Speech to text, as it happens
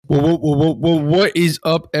What is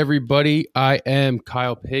up, everybody? I am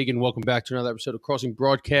Kyle Pagan. Welcome back to another episode of Crossing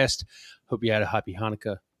Broadcast. Hope you had a happy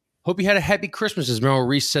Hanukkah. Hope you had a happy Christmas, as Merrill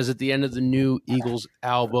Reese says at the end of the new Eagles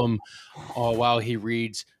album, while he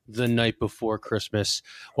reads The Night Before Christmas.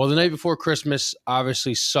 Well, The Night Before Christmas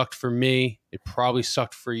obviously sucked for me. It probably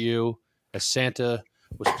sucked for you, as Santa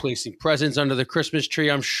was placing presents under the Christmas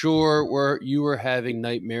tree. I'm sure you were having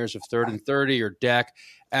nightmares of 3rd and 30 or Dak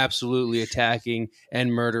absolutely attacking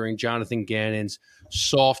and murdering Jonathan Gannon's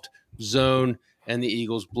soft zone and the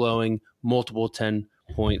Eagles blowing multiple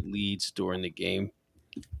 10-point leads during the game.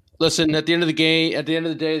 Listen, at the end of the day,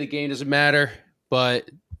 the game doesn't matter, but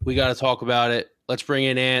we got to talk about it. Let's bring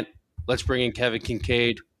in Ant. Let's bring in Kevin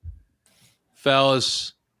Kincaid.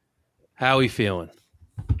 Fellas, how we feeling?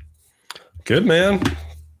 Good, man.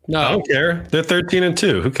 No, I don't care. They're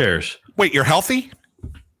 13-2. Who cares? Wait, you're healthy?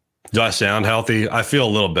 Do I sound healthy? I feel a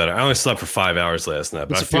little better. I only slept for 5 hours last night.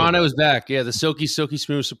 The But soprano is back. Yeah, the silky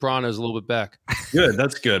smooth soprano is a little bit back. Good.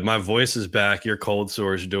 That's good. My voice is back. Your cold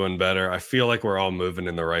sore is doing better. I feel like we're all moving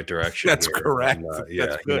in the right direction. That's here. correct. And,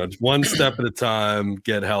 That's good. One step at a time,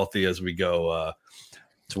 get healthy as we go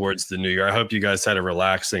towards the new year. I hope you guys had a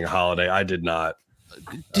relaxing holiday. I did not.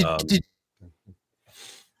 No.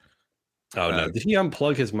 Did he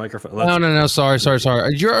unplug his microphone? No. Sorry.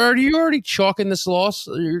 Are you already chalking this loss?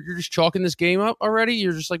 You're just chalking this game up already?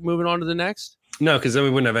 You're just like moving on to the next? No, because then we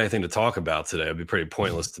wouldn't have anything to talk about today. It'd be pretty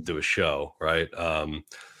pointless to do a show, right? I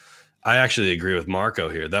actually agree with Marco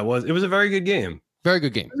here. It was a very good game. Very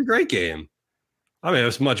good game. It was a great game. I mean, it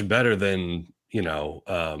was much better than,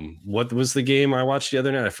 what was the game I watched the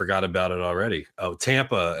other night? I forgot about it already. Oh,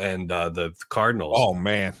 Tampa and the Cardinals. Oh,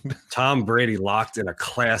 man. Tom Brady locked in a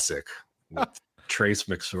classic. Trace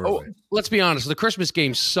McSorley. Oh, let's be honest. The Christmas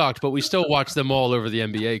games sucked, but we still watched them all over the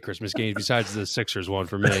NBA Christmas games besides the Sixers one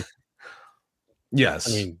for me. Yes.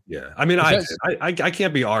 I mean, I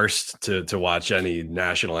can't be arsed to watch any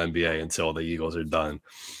national NBA until the Eagles are done.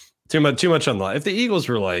 Too much on the line. If the Eagles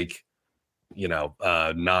were like, 9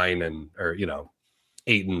 and or 8-7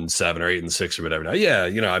 or 8-6 or whatever.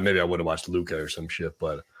 Now, maybe I would have watched Luka or some shit,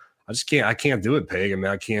 but I just can't. I can't do it, Peg. I mean,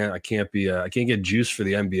 I can't get juice for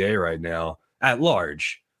the NBA right now at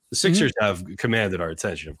large. The Sixers have commanded our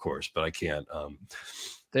attention, of course, but I can't.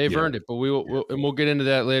 They've earned it, but we'll get into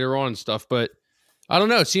that later on and stuff. But I don't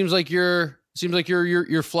know. It seems like you're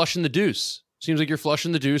flushing the deuce. Seems like you're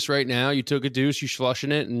flushing the deuce right now. You took a deuce, you're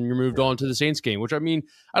flushing it, and you're moved on to the Saints game. Which I mean,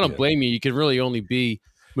 I don't blame you. You could really only be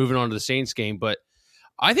moving on to the Saints game, but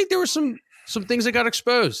I think there were some things that got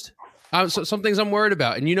exposed. Some things I'm worried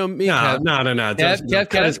about, and you know me. No.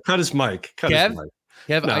 Kev, cut his mic. Kev,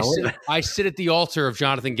 I sit at the altar of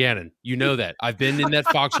Jonathan Gannon. You know that. I've been in that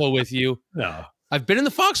foxhole with you. No. I've been in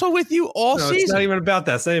the foxhole with you all season. It's not even about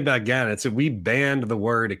that. It's not even about Gannon. We banned the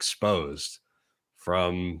word exposed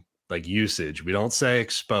from like usage. We don't say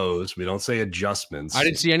exposed. We don't say adjustments. I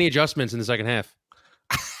didn't see any adjustments in the second half.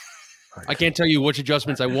 I can't tell you which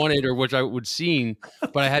adjustments I wanted or which I would seen,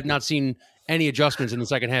 but I had not seen any adjustments in the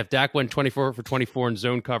second half. Dak went 24 for 24 in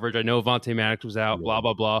zone coverage. I know Avonte Maddox was out, blah,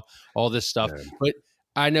 blah, blah, all this stuff. Yeah. But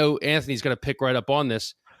I know Anthony's going to pick right up on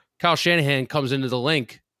this. Kyle Shanahan comes into the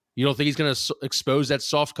link. You don't think he's going to expose that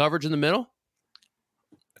soft coverage in the middle?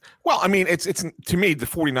 Well, I mean, it's to me, the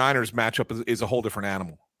 49ers matchup is a whole different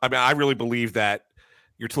animal. I mean, I really believe that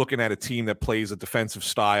you're looking at a team that plays a defensive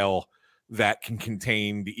style that can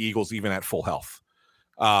contain the Eagles even at full health.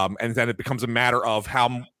 And then it becomes a matter of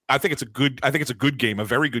how I think it's a good game, a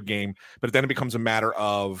very good game, but then it becomes a matter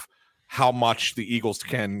of how much the Eagles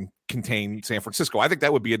can contain San Francisco. I think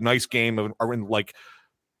that would be a nice game or in like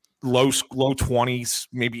low 20s,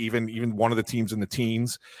 maybe even one of the teams in the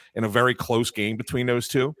teens in a very close game between those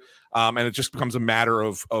two. And it just becomes a matter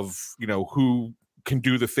of who can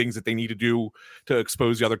do the things that they need to do to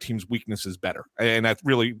expose the other team's weaknesses better. And that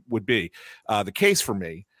really would be the case for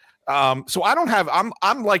me. So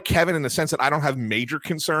I'm like Kevin in the sense that I don't have major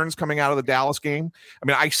concerns coming out of the Dallas game. I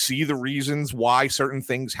mean, I see the reasons why certain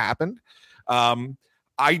things happened.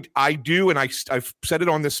 I do. And I've said it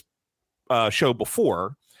on this show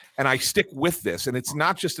before, and I stick with this. And it's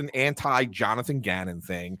not just an anti-Jonathan Gannon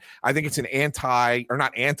thing. I think it's an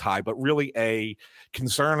but really a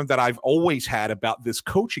concern that I've always had about this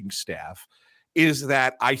coaching staff is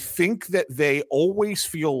that I think that they always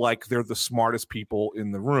feel like they're the smartest people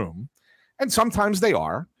in the room. And sometimes they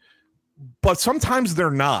are, but sometimes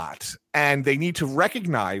they're not. And they need to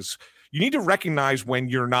recognize when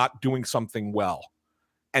you're not doing something well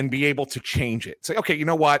and be able to change it. Say, okay, you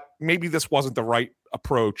know what? Maybe this wasn't the right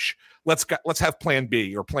approach. Let's have plan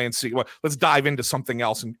B or plan C. Let's dive into something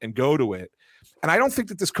else and go to it. And I don't think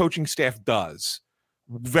that this coaching staff does.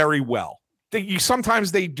 very well.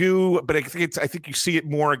 Sometimes they do, but I think you see it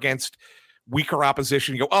more against weaker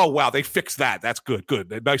opposition. You go, oh wow, they fixed that. That's good.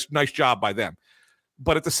 Nice job by them.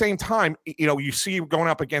 But at the same time, you see going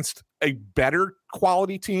up against a better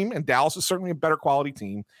quality team, and Dallas is certainly a better quality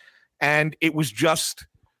team. And it was just,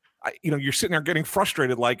 you're sitting there getting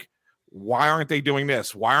frustrated, like, why aren't they doing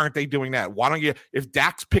this? Why aren't they doing that? Why don't you, if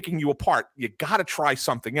Dak's picking you apart, you got to try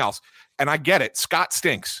something else. And I get it. Scott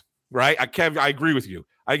stinks, right? I agree with you.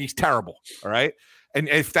 I think he's terrible, all right? And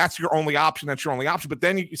if that's your only option, that's your only option. But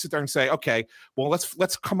then you sit there and say, okay, well,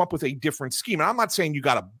 let's come up with a different scheme. And I'm not saying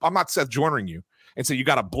I'm not Seth Joinering you and say you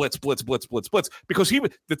got to blitz, because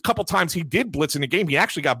the couple times he did blitz in the game, he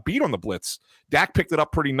actually got beat on the blitz. Dak picked it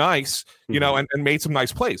up pretty nice, and made some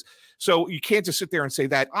nice plays. So you can't just sit there and say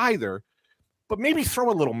that either, but maybe throw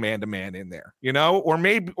a little man-to-man in there, or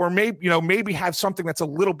maybe have something that's a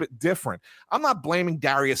little bit different. I'm not blaming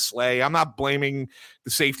Darius Slay. I'm not blaming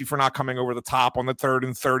the safety for not coming over the top on the 3rd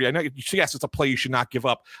and 30. I know, yes, it's a play you should not give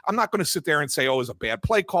up. I'm not going to sit there and say, it's a bad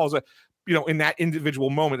play call. In that individual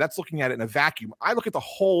moment, that's looking at it in a vacuum. I look at the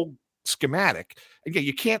whole schematic. Again,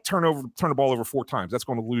 you can't turn the ball over 4 times. That's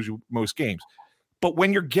going to lose you most games. But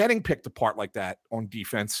when you're getting picked apart like that on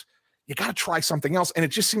defense, you got to try something else. And it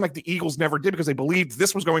just seemed like the Eagles never did, because they believed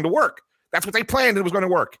this was going to work. That's what they planned. It was going to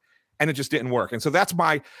work. And it just didn't work. And so that's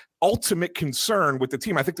my ultimate concern with the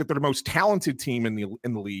team. I think that they're the most talented team in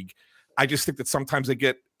the league. I just think that sometimes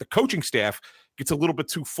the coaching staff gets a little bit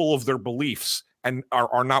too full of their beliefs and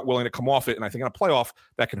are not willing to come off it. And I think in a playoff,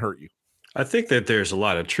 that can hurt you. I think that there's a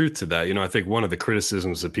lot of truth to that. I think one of the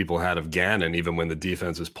criticisms that people had of Gannon, even when the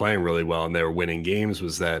defense was playing really well and they were winning games,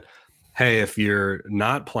 was that, hey, if you're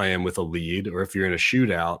not playing with a lead, or if you're in a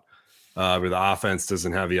shootout where the offense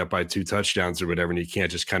doesn't have you up by 2 touchdowns or whatever, and you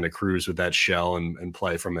can't just kind of cruise with that shell and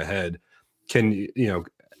play from ahead,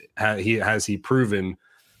 has he proven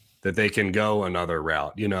that they can go another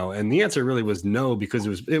route? And the answer really was no, because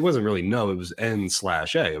it wasn't really no, it was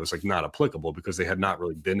N/A. It was like not applicable, because they had not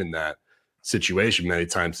really been in that situation many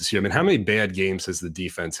times this year. I mean, how many bad games has the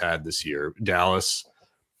defense had this year? Dallas,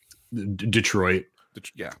 Detroit,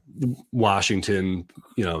 Washington,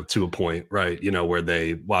 to a point, right?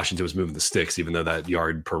 Where Washington was moving the sticks, even though that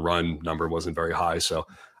yard per run number wasn't very high. So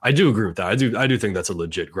I do agree with that. I do think that's a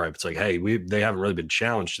legit gripe. It's like, hey, they haven't really been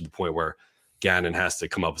challenged to the point where Gannon has to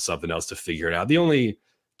come up with something else to figure it out. The only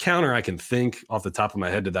counter I can think off the top of my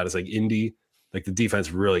head to that is like Indy. Like, the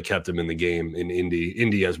defense really kept them in the game in Indy.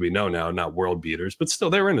 Indy, as we know now, not world beaters, but still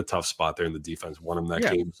they were in a tough spot there, and the defense won them that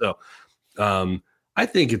game. So I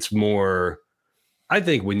think it's more. I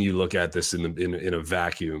think when you look at this in a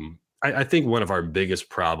vacuum, I think one of our biggest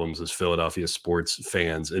problems as Philadelphia sports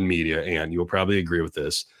fans and media, and you'll probably agree with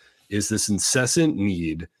this, is this incessant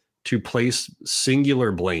need to place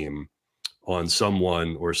singular blame on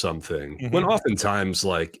someone or something, when oftentimes,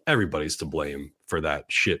 like, everybody's to blame for that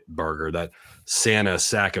shit burger, that Santa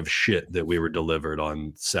sack of shit that we were delivered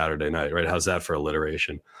on Saturday night, right? How's that for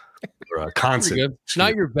alliteration? Or consonant. It's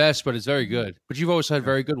not your best, but it's very good. But you've always had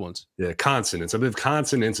very good ones. Yeah, consonants. I believe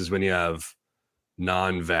consonants is when you have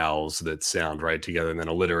non-vowels that sound right together, and then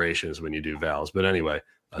alliteration is when you do vowels. But anyway,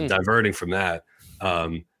 diverting from that,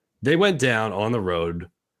 they went down on the road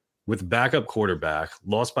with backup quarterback,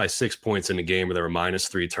 lost by 6 points in a game where they were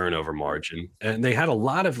 -3 turnover margin. And they had a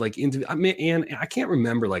lot of and I can't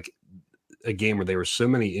remember like a game where there were so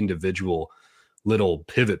many individual little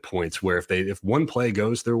pivot points where if one play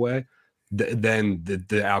goes their way, then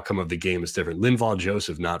the outcome of the game is different. Linval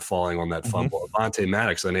Joseph not falling on that fumble. Avonte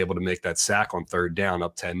Maddox unable to make that sack on 3rd down,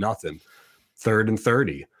 up 10-0, 3rd and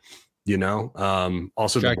 30.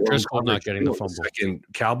 Also Jack Driscoll not getting the fumble. Second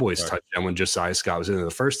Cowboys touchdown when Josiah Scott was in there the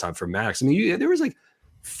first time for Max. I mean, there was like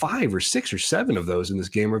 5 or 6 or 7 of those in this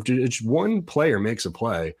game where if one player makes a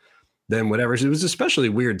play, then whatever. So it was especially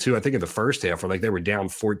weird too, I think, in the first half, where like they were down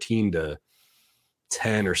 14-10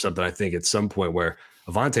 or something, I think, at some point, where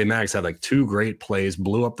Avonte Maddox had like 2 great plays,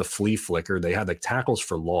 blew up the flea flicker. They had like tackles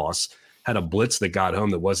for loss, had a blitz that got home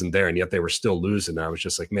that wasn't there, and yet they were still losing. And I was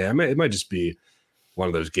just like, man, it might just be one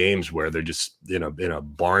of those games where they're just in a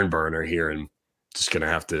barn burner here and just going to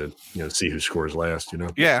have to, see who scores last,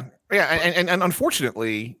 Yeah. And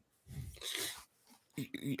unfortunately,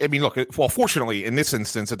 I mean, look, well, fortunately in this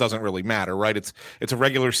instance, it doesn't really matter, right? It's a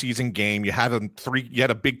regular season game. You had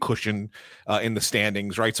a big cushion in the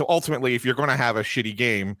standings, right? So ultimately, if you're going to have a shitty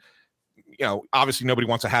game, obviously nobody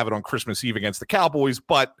wants to have it on Christmas Eve against the Cowboys,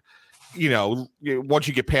 but once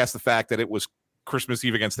you get past the fact that it was Christmas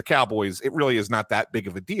Eve against the Cowboys, it really is not that big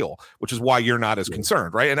of a deal, which is why you're not as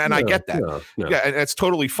concerned, right? And I get that. Yeah, and it's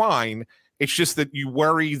totally fine. It's just that you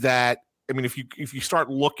worry that, I mean, if you start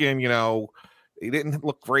looking, They didn't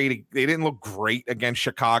look great. They didn't look great against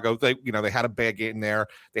Chicago. They had a bad game there.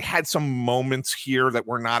 They had some moments here that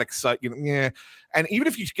were not exciting. Yeah. And even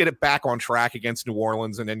if you get it back on track against New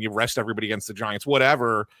Orleans and then you rest everybody against the Giants,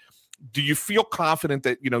 whatever, do you feel confident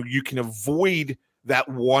that, you can avoid that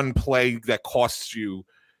one play that costs you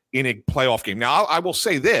in a playoff game? Now, I will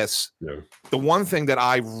say this. Yeah. The one thing that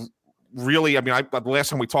I really, the last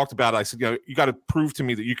time we talked about it, I said, you got to prove to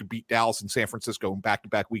me that you could beat Dallas and San Francisco in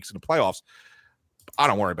back-to-back weeks in the playoffs. I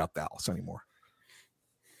don't worry about Dallas anymore.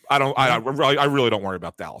 I really don't worry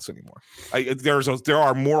about Dallas anymore. There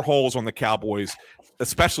are more holes on the Cowboys,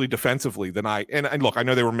 especially defensively, than and look, I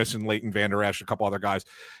know they were missing Leighton Vander Esch, a couple other guys,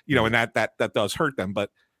 and that does hurt them.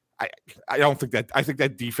 But I don't think that. I think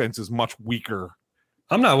that defense is much weaker.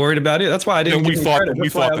 I'm not worried about it. That's why I didn't. We thought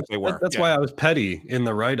that they were. That's why I was petty in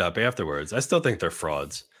the write-up afterwards. I still think they're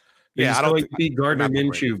frauds. Yeah, I don't beat Gardner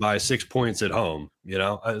Minshew by 6 points at home.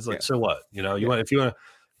 I was like, so what? If you want to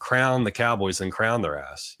crown the Cowboys, then crown their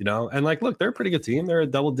ass. And look, they're a pretty good team. They're a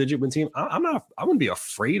double-digit win team. I wouldn't be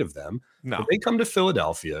afraid of them. No, if they come to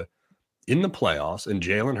Philadelphia in the playoffs and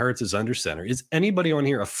Jalen Hurts is under center, is anybody on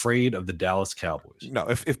here afraid of the Dallas Cowboys? No.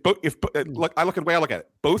 If look, I look at the way I look at it.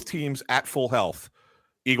 Both teams at full health,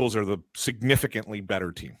 Eagles are the significantly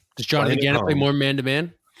better team. Does Jonathan Gannon play more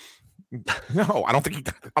man-to-man? No, I don't think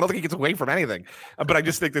he gets away from anything. But I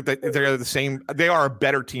just think that they're the same. They are a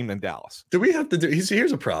better team than Dallas. Do we have to do?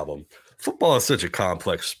 Here's a problem. Football is such a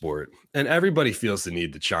complex sport, and everybody feels the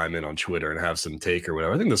need to chime in on Twitter and have some take or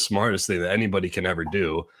whatever. I think the smartest thing that anybody can ever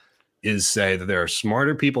do is say that there are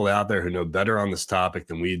smarter people out there who know better on this topic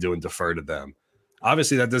than we do and defer to them.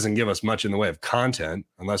 Obviously, that doesn't give us much in the way of content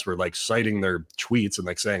unless we're citing their tweets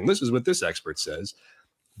and saying, this is what this expert says.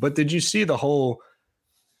 But did you see the whole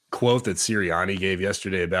quote that Sirianni gave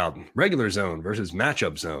yesterday about regular zone versus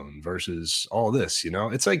matchup zone versus all this?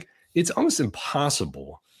 It's almost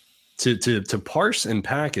impossible to parse and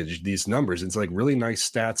package these numbers. It's really nice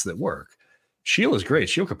stats that work. Sheil is great.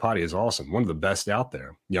 Sheil Kapati is awesome. One of the best out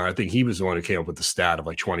there. I think he was the one who came up with the stat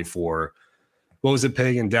of 24. What was it,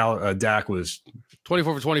 Pagan? Dak was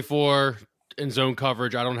 24 for 24 in zone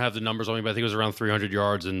coverage. I don't have the numbers on me, but I think it was around 300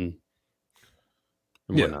 yards and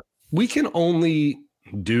whatnot. We can only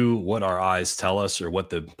do what our eyes tell us or what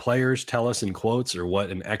the players tell us in quotes or what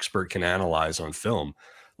an expert can analyze on film.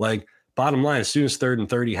 Bottom line, as soon as 3rd and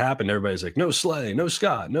 30 happened, everybody's like, no Slay, no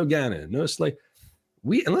Scott, no Gannon, no Slay.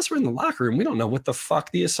 Unless we're in the locker room, we don't know what the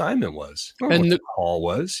fuck the assignment was. And the call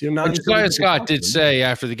was. Scott did say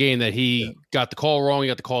after the game that he got the call wrong. He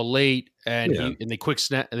got the call late, and they quick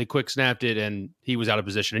snapped it, and he was out of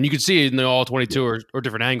position. And you could see it in the all 22 or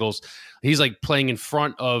different angles. He's playing in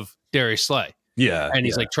front of Darius Slay. Yeah, and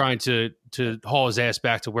he's trying to haul his ass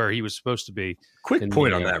back to where he was supposed to be. Quick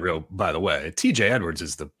point on that, by the way. TJ Edwards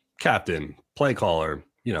is the captain, play caller,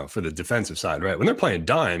 for the defensive side, right? When they're playing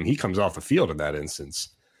dime, he comes off the field in that instance,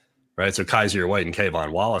 right? So Kaiser White and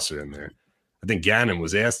Kayvon Wallace are in there. I think Gannon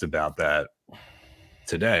was asked about that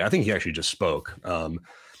today. I think he actually just spoke.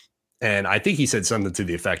 And I think he said something to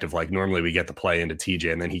the effect of normally we get the play into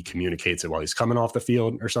TJ and then he communicates it while he's coming off the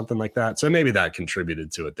field or something like that. So maybe that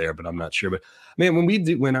contributed to it there, but I'm not sure. But when we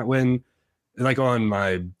do, when on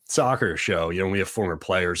my soccer show, we have former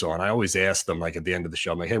players on, I always ask them at the end of the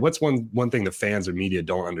show, I'm like, hey, what's one thing the fans or media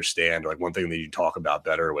don't understand, or one thing that you talk about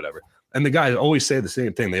better or whatever. And the guys always say the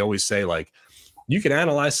same thing. They always say you can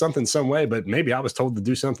analyze something some way, but maybe I was told to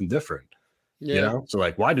do something different.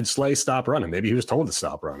 So why did Slay stop running? Maybe he was told to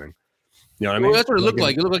stop running. You know what I mean? That's what it looked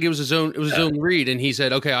like. It looked like it was his own read, and he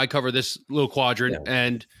said, "Okay, I cover this little quadrant,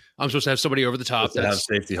 and I'm supposed to have somebody over the top. Have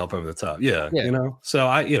safety help over the top." Yeah. So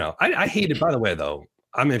I hate it. By the way, though,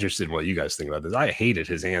 I'm interested in what you guys think about this. I hated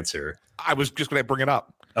his answer. I was just going to bring it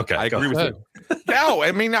up. Okay, I agree with you.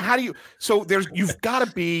 No, how do you? So you've got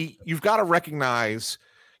to recognize,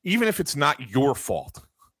 even if it's not your fault,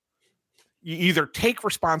 you either take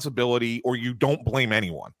responsibility or you don't blame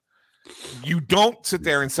anyone. You don't sit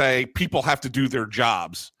there and say people have to do their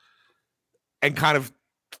jobs and kind of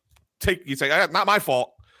you say, not my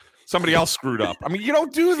fault. Somebody else screwed up. You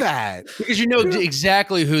don't do that. Because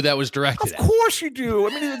exactly who that was directed at. Of course you do.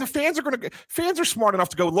 The fans are smart enough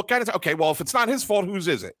to go look at it and say, okay, well, if it's not his fault, whose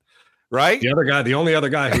is it? Right? The only other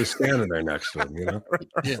guy who's standing there next to him,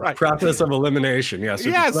 Right. Process of elimination. Yes.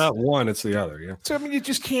 If it's not one, it's the other. Yeah. So, you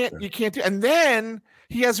just can't do. And then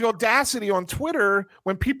he has the audacity on Twitter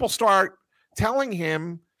when people start telling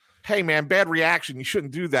him, hey, man, bad reaction. You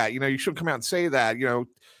shouldn't do that. You shouldn't come out and say that.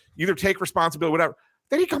 Either take responsibility, whatever.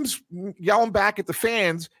 Then he comes yelling back at the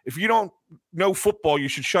fans, if you don't know football, you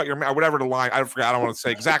should shut your mouth, whatever the line. I forgot. I don't want to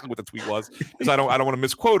say exactly what the tweet was because I don't want to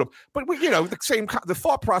misquote him. But the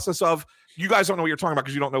thought process of you guys don't know what you're talking about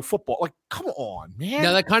because you don't know football. Like, come on, man.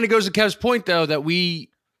 Now that kind of goes to Kev's point, though, that we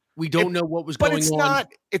don't know what was going on.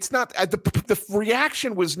 It's not. The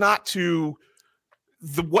reaction was not to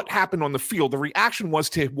what happened on the field. The reaction was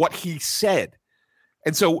to what he said.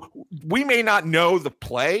 And so we may not know the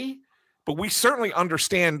play, but we certainly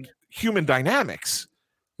understand human dynamics,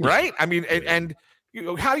 right? I mean, and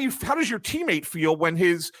how does your teammate feel when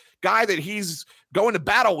his guy that he's going to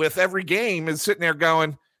battle with every game is sitting there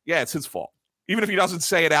going, yeah, it's his fault, even if he doesn't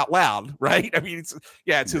say it out loud, right? I mean,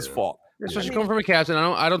 it's his fault. Especially coming from a captain.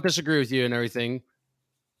 I don't disagree with you and everything.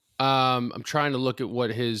 I'm trying to look at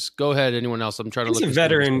what his. Go ahead, anyone else? I'm trying to look. He's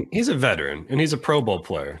a veteran, and he's a Pro Bowl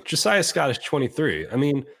player. Josiah Scott is 23. I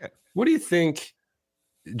mean, what do you think,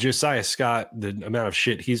 Josiah Scott, the amount of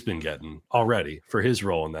shit he's been getting already for his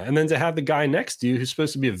role in that, and then to have the guy next to you who's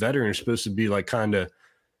supposed to be a veteran, who's supposed to be like kind of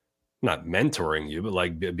not mentoring you, but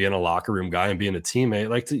like being a locker room guy and being a teammate.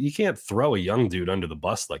 Like you can't throw a young dude under the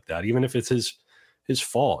bus like that, even if it's his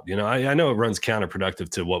fault. You know, I know it runs counterproductive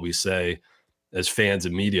to what we say as fans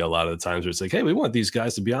and media a lot of the times, where it's like, hey, we want these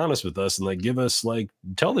guys to be honest with us and like give us like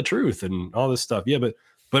tell the truth and all this stuff. Yeah,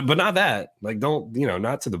 but not that. Like, don't,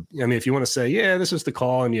 not to the. I mean, if you want to say, yeah, this is the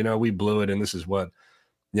call and we blew it and this is what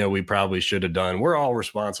we probably should have done. We're all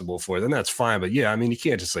responsible for it. Then that's fine. But yeah, I mean, you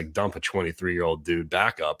can't just like dump a 23-year-old dude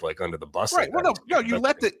back up like under the bus. Right. Like well, no, you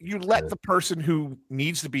let the person who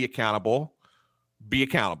needs to be accountable be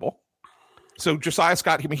accountable. So Josiah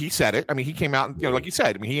Scott, I mean, he said it. I mean, he came out and like you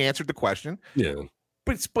said, I mean, he answered the question. Yeah.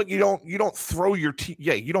 But you don't throw your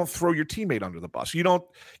you don't throw your teammate under the bus. You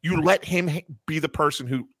let him be the person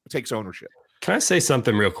who takes ownership. Can I say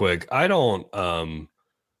something real quick? I don't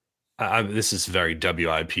this is very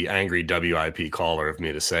angry WIP caller of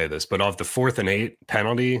me to say this, but off the 4th and 8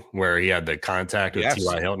 penalty where he had the contact with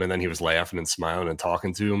T.Y. Hilton and then he was laughing and smiling and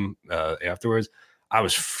talking to him afterwards, I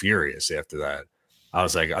was furious after that. I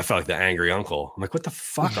was like, I felt like the angry uncle. I'm like, what the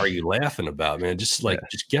fuck are you laughing about, man? Just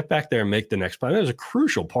get back there and make the next play. That was a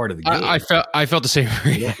crucial part of the game. I felt the same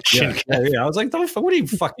reaction. Yeah. I was like, what are you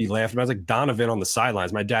fucking laughing about? I was like Donovan on the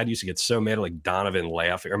sidelines. My dad used to get so mad at like Donovan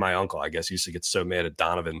laughing, or my uncle, I guess, used to get so mad at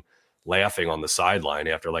Donovan laughing on the sideline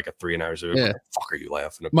after like a 3-and-out. What the fuck are you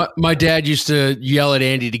laughing about? My dad used to yell at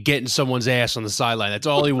Andy to get in someone's ass on the sideline. That's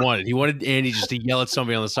all he wanted. He wanted Andy just to yell at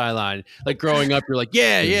somebody on the sideline. Like growing up, you're like,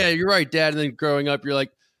 yeah, you're right, Dad. And then growing up, you're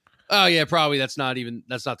like, oh yeah, probably that's not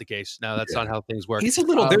the case. No, that's not how things work. He's a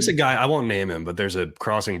little. There's a guy, I won't name him, but there's a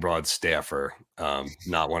Crossing Broad staffer,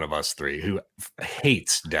 not one of us three, who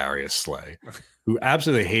hates Darius Slay, who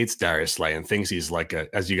absolutely hates Darius Slay and thinks he's like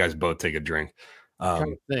as you guys both take a drink.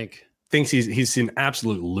 Thinks he's an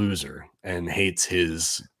absolute loser and hates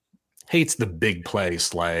the big play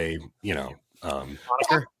Slay,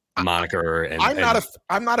 moniker. And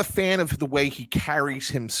I'm not a fan of the way he carries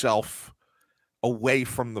himself away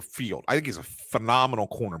from the field. I think he's a phenomenal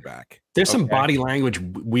cornerback. There's some body language,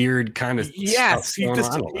 weird kind of. Yes, he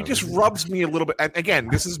just rubs me a little bit. And again,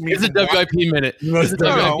 this is me. It's a WIP minute. This is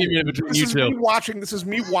a WIP minute between you two. This is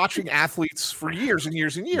me watching athletes for years and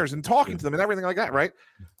years and years and talking to them and everything like that. Right.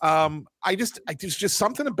 I just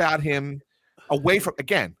something about him away from.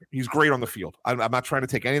 Again, he's great on the field. I'm not trying to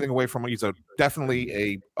take anything away from him. He's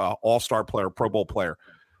definitely a all-star player, Pro Bowl player.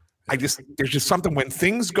 There's just something when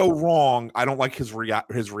things go wrong, I don't like his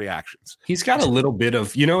reactions. He's got a little bit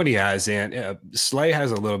of, what he has, and Slay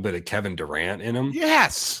has a little bit of Kevin Durant in him.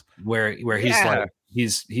 Yes, where he's like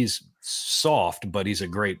he's soft, but he's a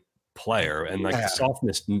great player, and like the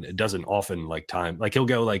softness doesn't often like time. Like he'll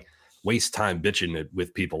go like waste time bitching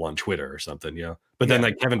with people on Twitter or something, But then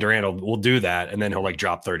like Kevin Durant will do that, and then he'll like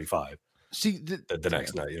drop 35. See the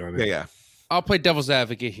next night, you know what I mean? Yeah. I'll play devil's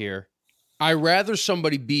advocate here. I rather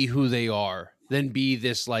somebody be who they are than be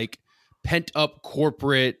this like pent up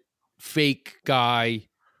corporate fake guy,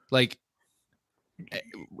 like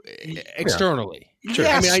externally. Sure.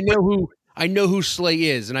 Yes. I mean, I know who Slay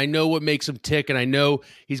is, and I know what makes him tick, and I know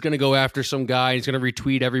he's going to go after some guy. He's going to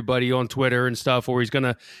retweet everybody on Twitter and stuff, or he's going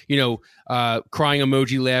to, crying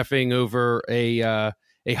emoji laughing over a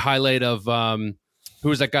highlight of who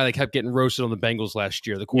was that guy that kept getting roasted on the Bengals last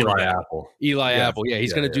year? The quarterback. Eli Apple. Yeah,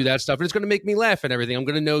 he's going to do that stuff, and it's going to make me laugh and everything. I'm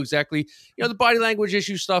going to know exactly, the body language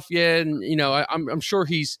issue stuff. Yeah, and I'm sure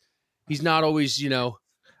he's not always, the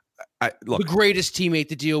greatest teammate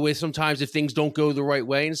to deal with sometimes if things don't go the right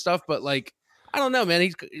way and stuff. But like, I don't know, man.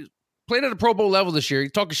 He's played at a Pro Bowl level this year.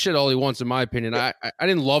 He's talking shit all he wants, in my opinion. I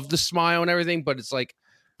didn't love the smile and everything, but it's like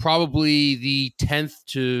probably the 10th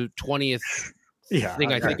to 20th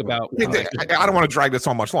thing I think about. I don't want to drag this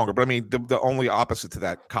on much longer, but I mean, the only opposite to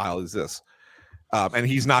that, Kyle, is this. And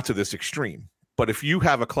he's not to this extreme. But if you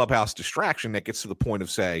have a clubhouse distraction that gets to the point of,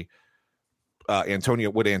 say, what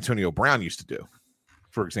Antonio Brown used to do,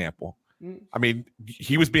 for example. I mean,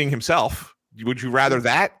 he was being himself. Would you rather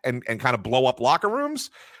that and kind of blow up locker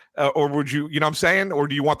rooms? Or would you, you know what I'm saying? Or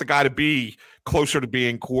do you want the guy to be closer to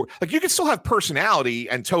being like you can still have personality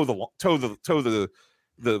and toe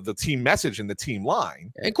the team message and the team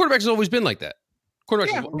line. And quarterbacks has always been like that.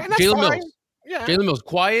 Jalen Mills. Yeah. Jalen Mills,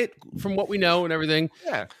 quiet from what we know and everything.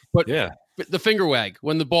 Yeah. But the finger wag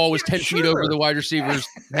when the ball was 10 feet over the wide receivers.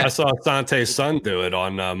 I saw Sante's son do it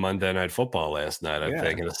on Monday Night Football last night, I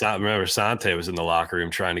think. And I remember Sante was in the locker room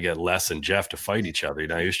trying to get Les and Jeff to fight each other. You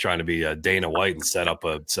know, he was trying to be Dana White and set up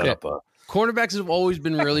a. Cornerbacks have always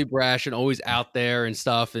been really brash and always out there and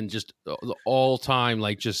stuff, and just all time,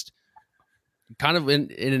 like just kind of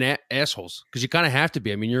in an assholes, because you kind of have to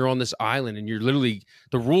be. I mean, you're on this island, and you're literally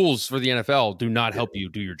the rules for the NFL do not help you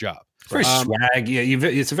do your job. Very swag,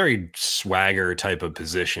 it's a very swagger type of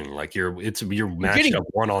position. Like you're matched up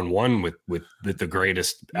one-on-one with the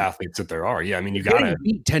greatest athletes that there are. Yeah, I mean you got to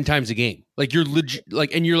beat 10 times a game. Like you're legit,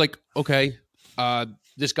 like, and you're like, okay,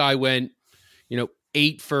 this guy went,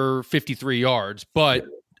 8 for 53 yards, but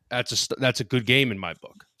that's a good game in my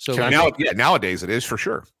book. So nowadays it is for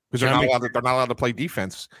sure, because they're not allowed to play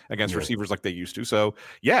defense against receivers like they used to. So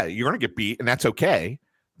you're going to get beat, and that's okay.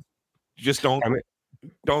 You just don't.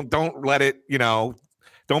 Don't let it,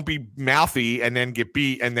 don't be mouthy and then get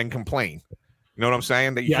beat and then complain. You know what I'm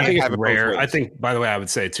saying? That you can't have it rare. I think, by the way, I would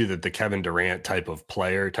say too that the Kevin Durant type of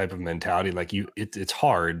player, type of mentality, like it's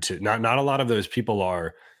hard to not a lot of those people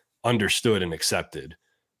are understood and accepted.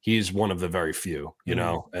 He's one of the very few,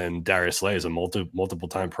 and Darius Slay is a multiple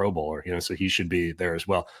time Pro Bowler, so he should be there as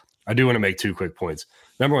well. I do want to make 2 quick points.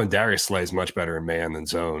 Number one, Darius Slay is much better in man than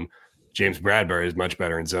zone. James Bradbury is much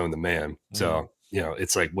better in zone than man. So,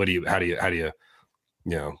 it's like, how do you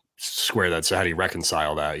square that? So how do you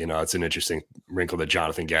reconcile that? It's an interesting wrinkle that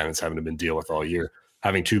Jonathan Gannon's having to deal with all year,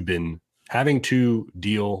 having to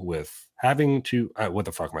deal with what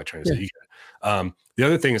the fuck am I trying to say? The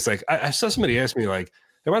other thing is, like, I saw somebody ask me, like,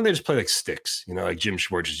 why don't they just play like sticks? Like Jim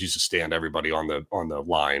Schwartz just used to stand everybody on the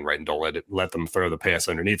line, right? And don't let them throw the pass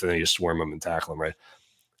underneath, and then you just swarm them and tackle them, right?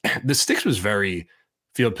 The sticks was very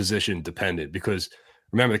field position dependent, because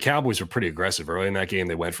remember, the Cowboys were pretty aggressive early in that game.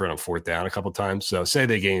 They went for it on 4th down a couple of times. So say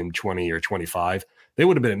they gained 20 or 25, they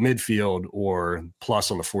would have been at midfield or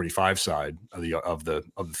plus on the 45 side of the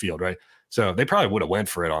field, right? So they probably would have went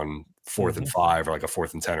for it on 4th and 5, or like a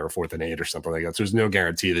 4th and 10 or a 4th and 8 or something like that. So there's no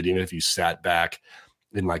guarantee that even if you sat back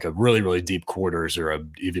in like a really, really deep quarters or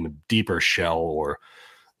even a deeper shell or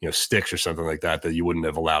sticks or something like that, that you wouldn't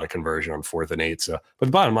have allowed a conversion on 4th and 8. So, but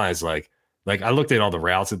the bottom line is like I looked at all the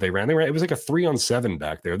routes that they ran. It was like a 3-on-7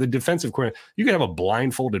 back there. The defensive corner, you could have a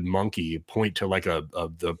blindfolded monkey point to like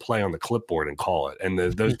the play on the clipboard and call it. And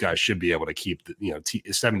those guys should be able to keep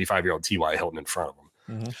 75-year-old T.Y. Hilton in front of them.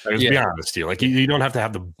 Let's be honest here. Like you don't have to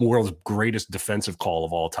have the world's greatest defensive call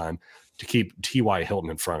of all time to keep T.Y. Hilton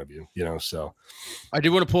in front of you. So I did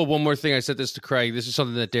want to pull one more thing. I said this to Craig. This is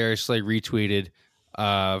something that Darius Slay retweeted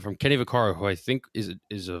from Kenny Vaccaro, who I think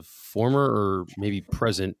is a former or maybe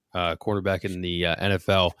present cornerback in the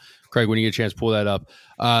NFL. Craig, when you get a chance, pull that up.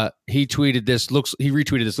 He retweeted this.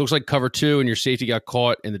 Looks like cover 2, and your safety got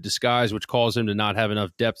caught in the disguise, which caused him to not have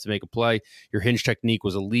enough depth to make a play. Your hinge technique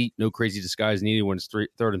was elite. No crazy disguise needed when it's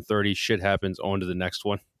 3rd and 30. Shit happens. On to the next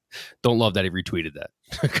one. Don't love that he retweeted that.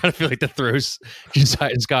 I kind of feel like that throws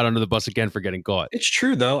Josiah Scott under the bus again for getting caught. It's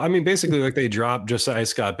true, though. I mean, basically, like they dropped Josiah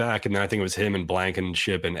Scott back, and then I think it was him and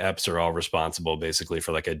Blankenship and Epps are all responsible basically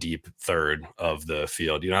for like a deep third of the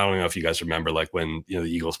field. I don't know if you guys remember, like when the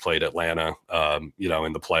Eagles played Atlanta, in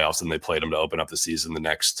the playoffs, and they played them to open up the season the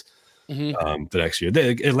next year.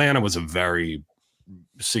 Atlanta was a very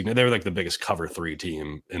they were like the biggest cover 3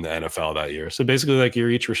 team in the NFL that year. So basically, like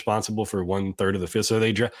you're each responsible for 1/3 of the field. So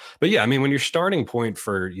but yeah, I mean, when your starting point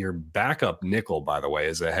for your backup nickel, by the way,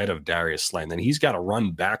 is ahead of Darius Slay, then he's got to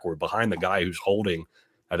run backward behind the guy who's holding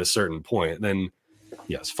at a certain point. Then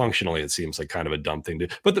yes, functionally, it seems like kind of a dumb thing to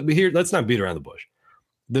do. But here, let's not beat around the bush.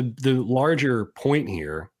 The larger point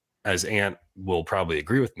here, as Ant will probably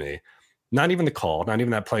agree with me, not even the call, not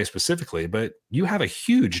even that play specifically, but you have a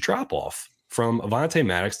huge drop off from Avonte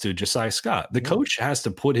Maddox to Josiah Scott. The coach has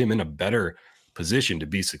to put him in a better position to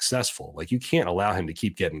be successful. Like you can't allow him to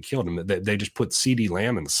keep getting killed. And they just put CeeDee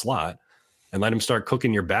Lamb in the slot and let him start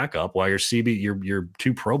cooking your backup while your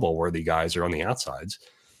 2 Pro Bowl worthy guys are on the outsides.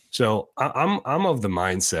 So I'm of the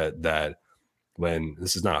mindset that when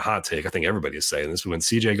this is not a hot take, I think everybody is saying this, when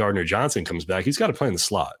CJ Gardner-Johnson comes back, he's got to play in the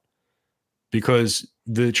slot, because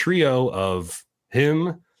the trio of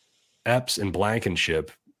him, Epps, and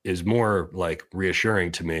Blankenship is more like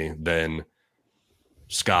reassuring to me than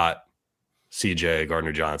Scott, CJ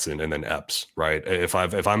Gardner-Johnson, and then Epps, right? If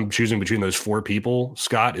I'm choosing between those four people,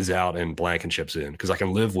 Scott is out and Blankenship's in, because I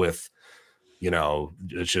can live with,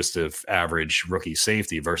 it's just an average rookie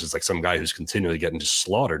safety versus like some guy who's continually getting just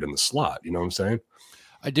slaughtered in the slot. You know what I'm saying?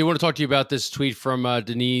 I did want to talk to you about this tweet from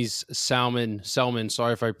Denise Selman.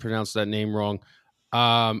 Sorry if I pronounced that name wrong.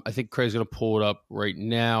 I think Craig's going to pull it up right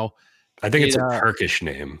now. I think it's a Turkish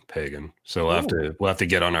name, Pagan. So we'll have to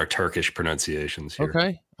get on our Turkish pronunciations here.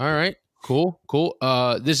 Okay. All right. Cool.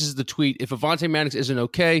 This is the tweet. If Avonte Maddox isn't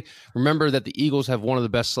okay, remember that the Eagles have one of the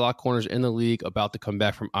best slot corners in the league about to come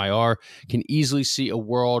back from IR. Can easily see a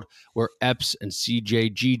world where Epps and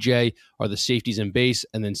CJ GJ are the safeties in base,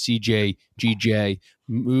 and then CJ GJ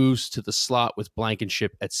moves to the slot with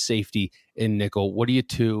Blankenship at safety in nickel. What do you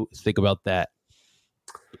two think about that?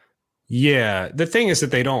 Yeah, the thing is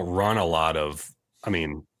that they don't run a lot of,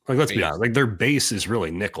 let's be honest, like their base is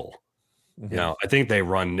really nickel. Mm-hmm. I think they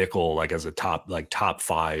run nickel like as a top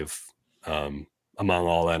five among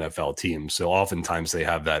all NFL teams. So oftentimes they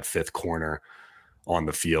have that fifth corner on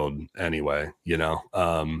the field anyway,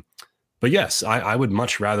 but yes, I would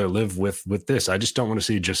much rather live with this. I just don't want to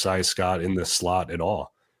see Josiah Scott in the slot at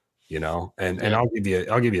all, and I'll give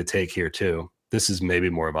you a take here too. This is maybe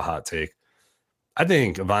more of a hot take. I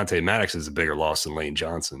think Avonte Maddox is a bigger loss than Lane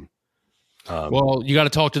Johnson. Well, you got to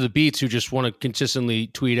talk to the beats who just want to consistently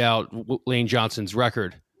tweet out Lane Johnson's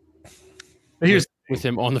record. Here's with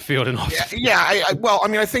him on the field and off. I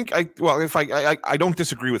don't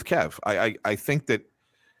disagree with Kev. I think that,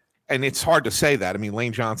 and it's hard to say that.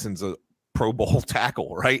 Lane Johnson's a Pro Bowl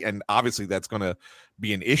tackle, right? And obviously that's going to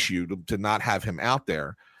be an issue to not have him out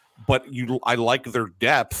there. But I like their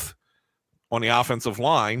depth on the offensive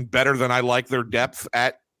line better than I like their depth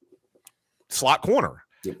at slot corner.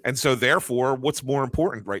 Yep. And so therefore, what's more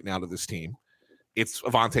important right now to this team? It's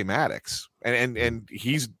Avonte Maddox. And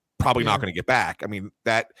he's probably not going to get back.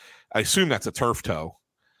 I assume that's a turf toe.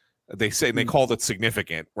 They say they called it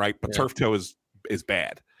significant, right? But turf toe is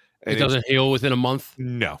bad. It doesn't heal within a month?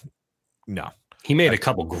 No. He made a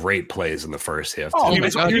couple great plays in the first half. Oh, he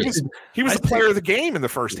was the player of the game in the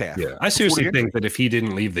first half. Yeah, I seriously think that if he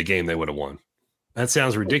didn't leave the game, they would have won. That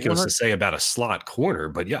sounds ridiculous to say about a slot corner,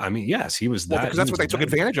 but yes, he was that. Because that's what they took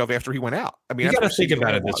advantage of after he went out. You got to think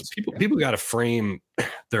about it. People got to frame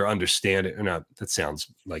their understanding. No, that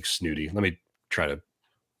sounds like snooty. Let me try to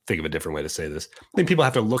think of a different way to say this. I think people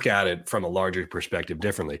have to look at it from a larger perspective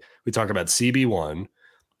differently. We talk about CB1.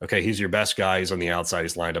 Okay, he's your best guy. He's on the outside.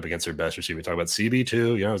 He's lined up against their best receiver. We talk about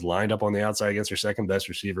CB2. He's lined up on the outside against their second best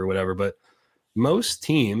receiver, whatever. But most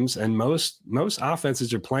teams and most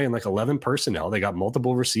offenses are playing like 11 personnel. They got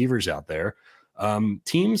multiple receivers out there.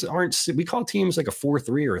 Teams we call teams like a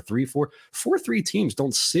 4-3 or a 3-4. 4-3 teams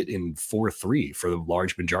don't sit in 4-3 for the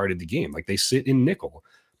large majority of the game. Like they sit in nickel.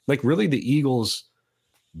 Like really the Eagles'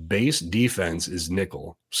 base defense is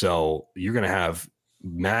nickel. So you're going to have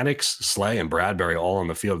Maddox, Slay, and Bradbury all on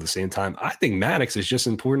the field at the same time. I think Maddox is just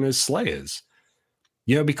as important as Slay is.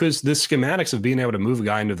 Because the schematics of being able to move a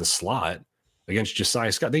guy into the slot against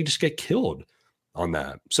Josiah Scott, they just get killed on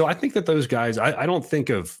that. So I think that those guys, I don't think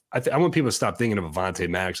of, I want people to stop thinking of Avonte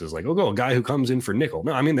Maddox as like, a guy who comes in for nickel.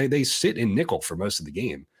 No, they sit in nickel for most of the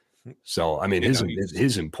game. So,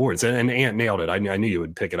 his importance, and Ant nailed it. I knew you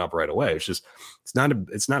would pick it up right away. It's just, it's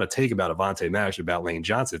not a take about Avonte Maddox or about Lane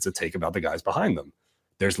Johnson. It's a take about the guys behind them.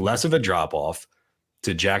 There's less of a drop off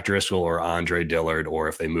to Jack Driscoll or Andre Dillard, or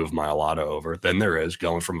if they move Mailata over, than there is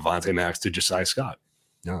going from Avonte Maddox to Josiah Scott.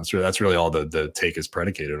 No, that's really all the take is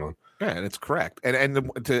predicated on. Yeah, and it's correct. And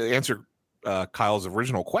to answer Kyle's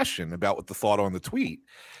original question about what the thought on the tweet,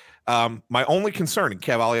 my only concern, and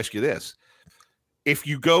Kev, I'll ask you this: if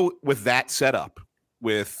you go with that setup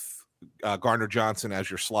with Gardner Johnson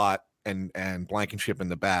as your slot and Blankenship in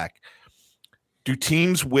the back, do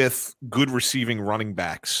teams with good receiving running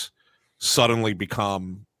backs suddenly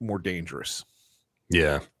become more dangerous?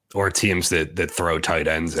 Yeah. Or teams that throw tight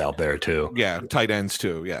ends out there too. Yeah, tight ends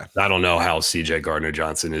too. Yeah. I don't know how CJ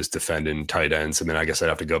Gardner-Johnson is defending tight ends. I guess I'd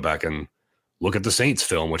have to go back and look at the Saints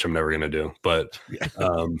film, which I'm never going to do. But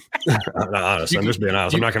I'm honest. I'm just being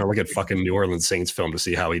honest. I'm not going to look at fucking New Orleans Saints film to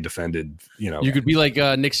see how he defended. You could be like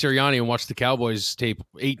Nick Sirianni and watch the Cowboys tape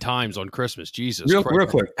 8 times on Christmas. Jesus, real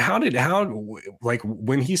quick. How like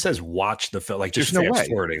when he says watch the film, like just fast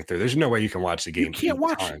forwarding through? There's no way you can watch the game. You can't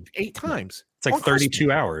watch it 8 times. It's like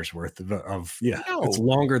 32 hours worth of It's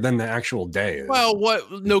longer than the actual day is. Well,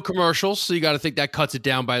 no commercials, so you got to think that cuts it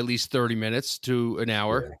down by at least 30 minutes to an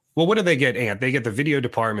hour. Yeah. Well, what do they get, Ant? They get the video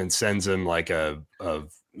department sends them like or the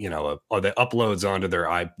uploads onto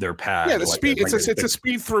their pad. Yeah, the speed. It's a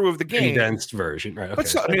speed through of the game, condensed version, right?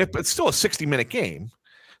 Okay. But it's still a 60-minute game.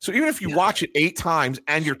 So even if you watch it 8 times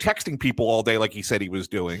and you're texting people all day, like he said he was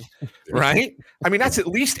doing, right? I mean, that's at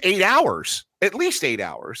least 8 hours. At least 8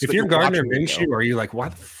 hours. If you're Gardner Minshew, are you like, why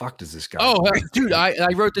the fuck does this guy? Oh, dude,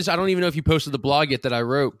 I wrote this. I don't even know if you posted the blog yet that I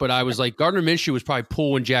wrote, but I was like, Gardner Minshew was probably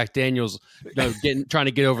pulling Jack Daniels, trying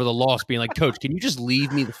to get over the loss, being like, Coach, can you just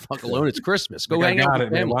leave me the fuck alone? It's Christmas. Go hang out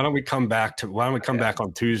with family. Why don't we come back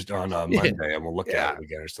on Tuesday on Monday and we'll look at it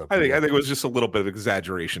again or something? I think it was just a little bit of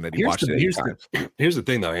exaggeration that he watched it. Here's the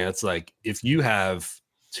thing though, and it's like if you have,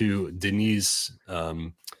 to Denise'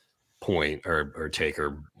 point or take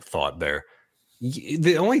or thought there.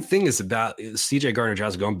 The only thing is about CJ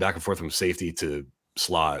Gardner-Johnson going back and forth from safety to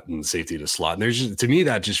slot and safety to slot. And there's just, to me,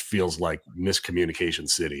 that just feels like miscommunication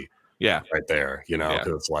city. Yeah. Right there.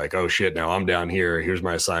 It's like, oh shit, now I'm down here. Here's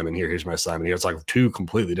my assignment here. Here's my assignment here. It's like 2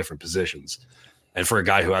 completely different positions. And for a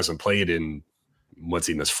guy who hasn't played in, what's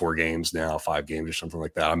he missed 4 games now, 5 games or something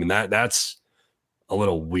like that. I mean, that's a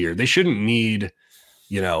little weird. They shouldn't need,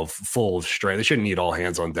 full strength. They shouldn't need all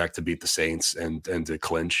hands on deck to beat the Saints and to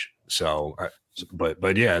clinch. So,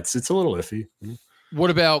 but yeah, it's a little iffy. What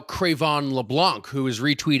about Cravon LeBlanc, who is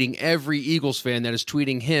retweeting every Eagles fan that is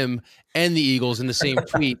tweeting him and the Eagles in the same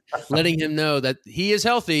tweet, letting him know that he is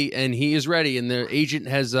healthy and he is ready, and their agent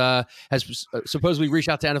has supposedly reached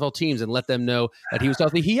out to NFL teams and let them know that he was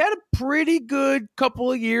healthy. He had a pretty good couple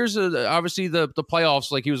of years. Obviously, the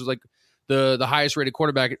playoffs, like he was like the highest rated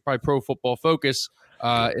quarterback by Pro Football Focus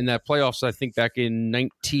in that playoffs. I think back in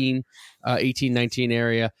 18, 19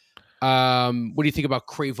 area. What do you think about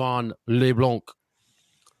Cravon LeBlanc?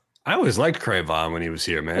 I always liked Cravon when he was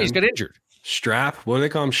here, man. He's got injured. Strap. What do they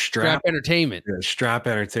call him? Strap Entertainment. Yeah, Strap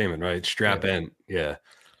Entertainment, right? Strap Ent. Yeah.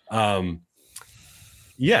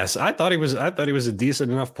 Yes, I thought he was a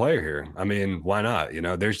decent enough player here. I mean, why not?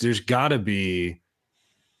 There's got to be.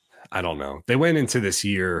 I don't know. They went into this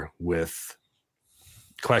year with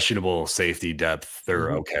questionable safety depth.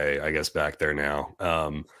 They're okay, I guess, back there now.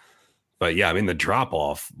 But yeah, I mean the drop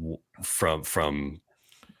off from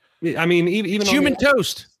even human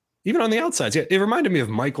toast, even on the outsides. Yeah, it reminded me of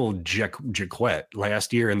Michael Jacquet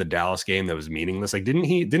last year in the Dallas game that was meaningless. Like,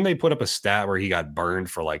 didn't they put up a stat where he got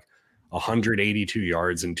burned for like 182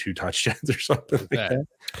 yards and 2 touchdowns or something like that?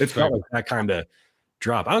 It felt like that kind of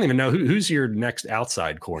drop. I don't even know who's your next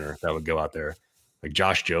outside corner that would go out there. Like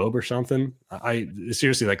Josh Jobe or something. I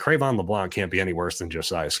seriously, like Cravon LeBlanc can't be any worse than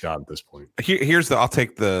Josiah Scott at this point. I'll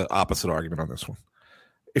take the opposite argument on this one.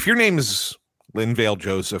 If your name is Linval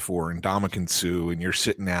Joseph or Ndamukong Suh and you're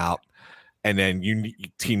sitting out and then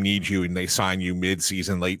team needs you and they sign you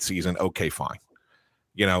mid-season, late season, okay, fine.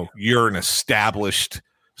 You're an established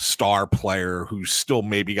star player who's still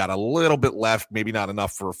maybe got a little bit left, maybe not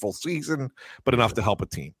enough for a full season, but enough to help a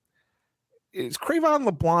team. Is Cravon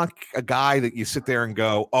LeBlanc a guy that you sit there and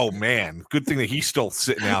go, oh man, good thing that he's still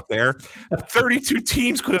sitting out there? 32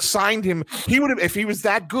 teams could have signed him. He would have, if he was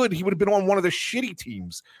that good, he would have been on one of the shitty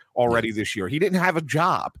teams already this year. He didn't have a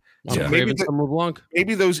job. So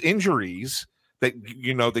maybe those injuries that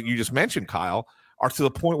that you just mentioned, Kyle, are to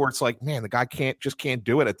the point where it's like, man, the guy can't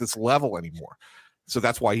do it at this level anymore. So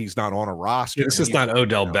that's why he's not on a roster. This is not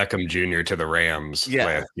Odell Beckham Jr. to the Rams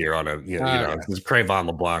last year on a, it's Cravon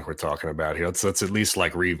LeBlanc we're talking about here. Let's at least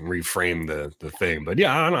like reframe the thing. But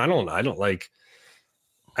yeah, I don't like.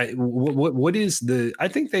 What is the? I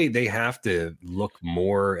think they have to look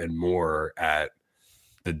more and more at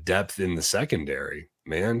the depth in the secondary,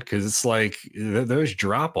 man, because it's like those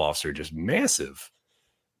drop offs are just massive.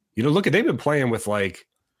 Look at, they've been playing with like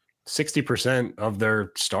 60% of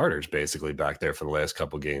their starters basically back there for the last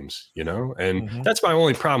couple games, and that's my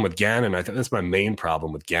only problem with Gannon. I think that's my main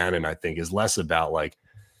problem with Gannon. I think is less about like,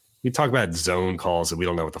 we talk about zone calls that we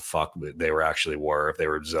don't know what the fuck they were actually were, if they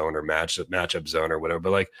were zone or matchup zone or whatever,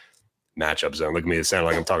 but like matchup zone. Look at me, it sounded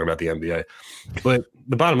like I'm talking about the NBA, but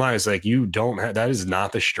the bottom line is like, you don't have, that is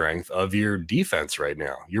not the strength of your defense right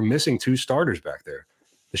now. You're missing 2 starters back there.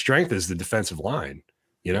 The strength is the defensive line.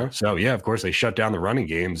 So yeah, of course they shut down the running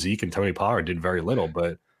game. Zeke and Tony Pollard did very little,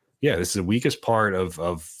 but yeah, this is the weakest part of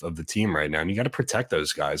the team right now. And you got to protect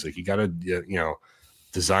those guys. Like you got to,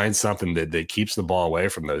 design something that keeps the ball away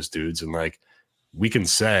from those dudes. And like, we can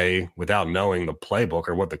say without knowing the playbook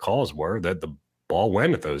or what the calls were that the ball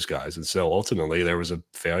went at those guys. And so ultimately there was a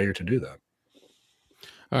failure to do that.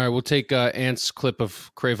 All right, we'll take Ant's clip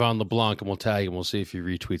of Cravon LeBlanc and we'll tag him. We'll see if he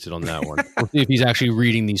retweets it on that one. We'll see if he's actually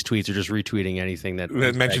reading these tweets or just retweeting anything that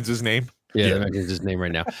mentions his name. Yeah, that mentions his name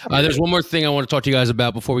right now. There's one more thing I want to talk to you guys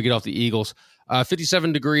about before we get off the Eagles.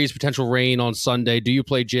 57 degrees, potential rain on Sunday. Do you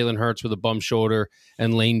play Jalen Hurts with a bum shoulder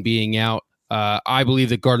and Lane being out? I believe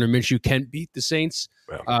that Gardner Minshew can beat the Saints.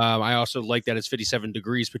 Yeah. I also like that it's 57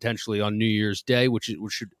 degrees potentially on New Year's Day, which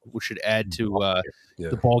should add to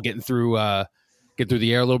the ball getting through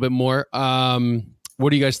the air a little bit more. What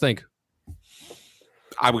do you guys think?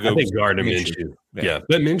 I think Gardner Minshew. Yeah,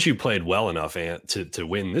 but Minshew played well enough to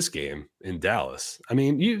win this game in Dallas. I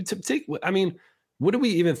mean, what do we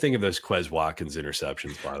even think of those Quez Watkins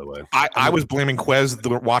interceptions? By the way, I was blaming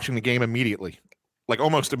Quez watching the game immediately, like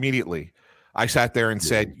almost immediately. I sat there and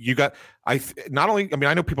said, I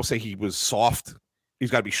know people say he was soft.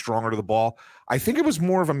 He's got to be stronger to the ball. I think it was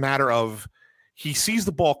more of a matter of he sees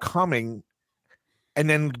the ball coming and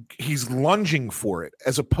then he's lunging for it,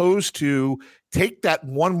 as opposed to take that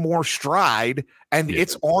one more stride and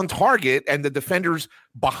it's on target and the defender's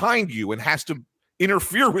behind you and has to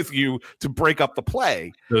interfere with you to break up the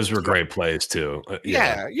play. Those were great plays too.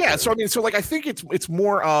 Yeah. So I think it's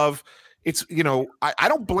more of I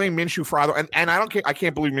don't blame Minshew for either, and I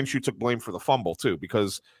can't believe Minshew took blame for the fumble too,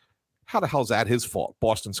 because how the hell is that his fault?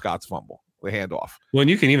 Boston Scott's fumble, the handoff. Well, and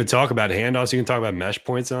you can even talk about handoffs. You can talk about mesh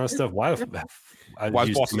points and all that stuff. Why is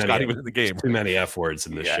Boston Scott even in the game? Too many F words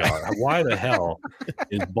in this shot. Why the hell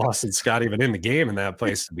is Boston Scott even in the game in that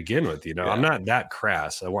place to begin with? I'm not that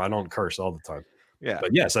crass. I don't curse all the time. Yeah,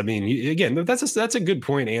 but yes, I mean, again, that's a good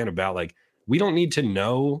point, Ann, about like we don't need to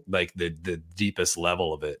know like the deepest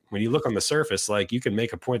level of it. When you look on the surface, like you can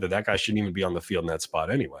make a point that guy shouldn't even be on the field in that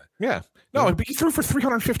spot anyway. Yeah, no, but he threw for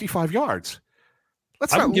 355 yards.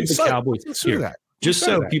 Let's not give the Cowboys that. Just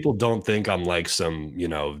so people don't think I'm like some,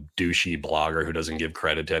 douchey blogger who doesn't give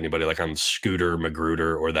credit to anybody. Like I'm Scooter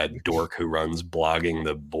Magruder or that dork who runs blogging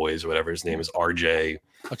the boys, whatever his name is, RJ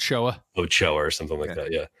Ochoa or something like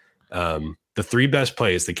that. Yeah. The three best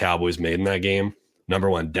plays the Cowboys made in that game. Number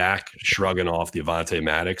one, Dak shrugging off the Avonte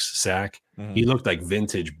Maddox sack. Mm-hmm. He looked like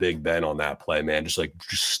vintage Big Ben on that play, man. Just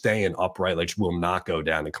staying upright, like will not go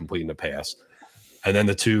down and completing the pass. And then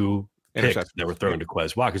the two picks that were thrown to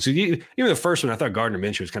Quez Watkins. So even the first one, I thought Gardner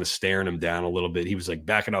Minshew was kind of staring him down a little bit. He was like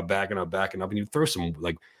backing up, and he'd throw some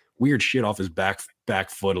like weird shit off his back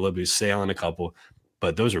foot a little bit, sailing a couple.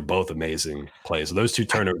 But those are both amazing plays. So those two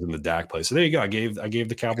turnovers in the Dak play. So there you go. I gave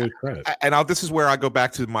the Cowboys credit. And this is where I go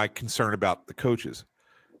back to my concern about the coaches.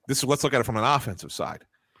 Let's look at it from an offensive side.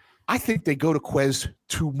 I think they go to Quez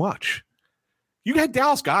too much. You had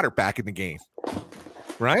Dallas Goedert back in the game,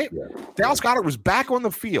 right? Yeah. Dallas Goedert was back on the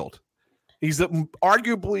field. He's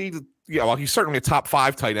arguably, he's certainly a top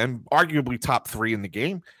 5 tight end, arguably top 3 in the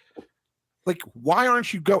game. Like, why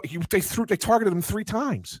aren't you go? They targeted him 3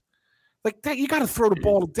 times. Like that, you got to throw the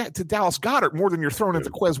ball to Dallas Goedert more than you're throwing it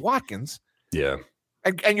to Quez Watkins. Yeah.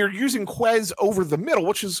 And you're using Quez over the middle,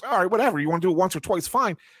 which is all right, whatever. You want to do it once or twice,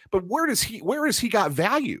 fine. But where has he got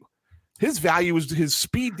value? His value is his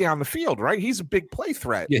speed down the field, right? He's a big play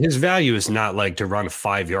threat. Yeah, his value is not like to run a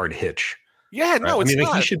 5-yard hitch. Yeah, right? No, it's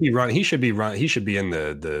not. He should be in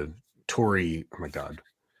the Torrey. Oh my God.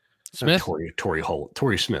 Smith?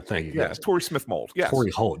 Torrey Smith. Thank you. Yes, Torrey Smith mold. Yes. Torrey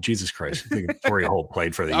Holt. Jesus Christ. I think Torrey Holt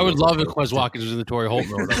played for the Eagles. I would love if Quez Watkins was in the Torrey Holt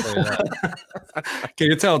mode. I'll tell you that. Can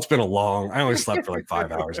you tell it's been I only slept for like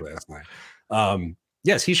 5 hours last night.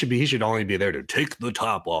 Yes, he should only be there to take the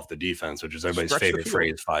top off the defense, which is everybody's favorite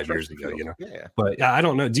phrase 5 years ago, Yeah. But I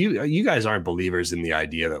don't know. You guys aren't believers in the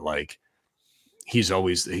idea that like he's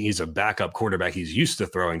a backup quarterback. He's used to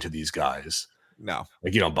throwing to these guys. No,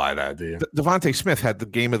 like you don't buy that, do you? Devontae Smith had the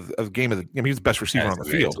game of the. He's the best receiver on the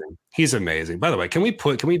field. He's amazing. By the way, can we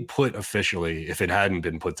put officially, if it hadn't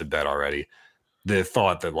been put to bed already, the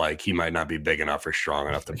thought that like he might not be big enough or strong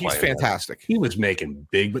enough to play? He's fantastic. He was making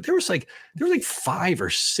big, but there was like 5 or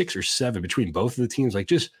 6 or 7 between both of the teams, like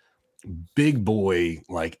just big boy,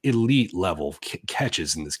 like elite level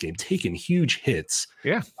catches in this game, taking huge hits.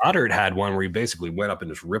 Yeah, Goddard had one where he basically went up and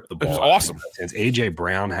just ripped the ball. It was awesome. AJ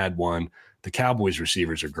Brown had one. The Cowboys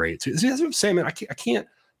receivers are great too. That's what I'm saying, man. I can't.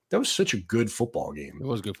 That was such a good football game. It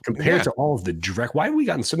was good compared to all of the direct. Why have we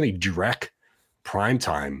gotten so many direct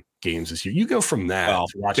primetime games this year? You go from that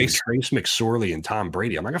to watching Trace McSorley and Tom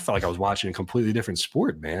Brady. I felt like I was watching a completely different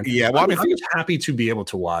sport, man. Yeah, well, I'm just happy to be able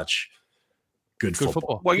to watch good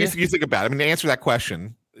football. Well, you think about it. I mean, to answer that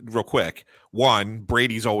question real quick, one,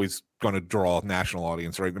 Brady's always going to draw a national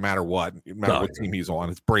audience, right? No matter what team he's on,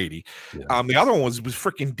 it's Brady. Yeah. The other one was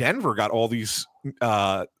freaking Denver got all these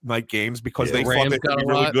night games because they thought they could be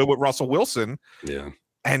really good with Russell Wilson. Yeah.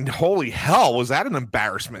 And holy hell, was that an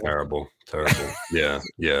embarrassment? Terrible. Yeah,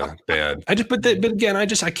 bad. But again, I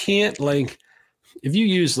can't, like, if you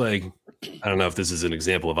use, like, I don't know if this is an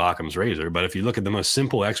example of Occam's razor, but if you look at the most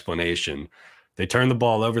simple explanation, they turned the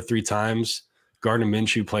ball over 3 times. Gardner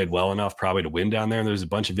Minshew played well enough probably to win down there, and there's a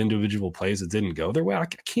bunch of individual plays that didn't go their way. I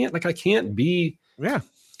can't be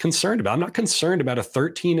concerned about. I'm not concerned about a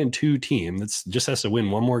 13-2 team that just has to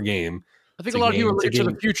win one more game. I think a lot of people are looking to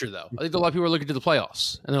the future, though. I think a lot of people are looking to the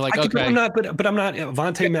playoffs, and they're like, okay. I'm not.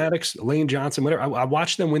 Vontae Maddox, Lane Johnson, whatever. I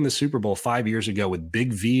watched them win the Super Bowl 5 years ago with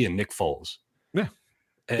Big V and Nick Foles. Yeah,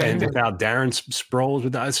 and without Darren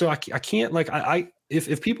Sproles. So I can't, like,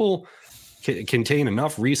 if people contain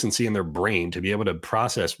enough recency in their brain to be able to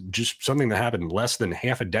process just something that happened less than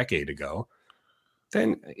half a decade ago,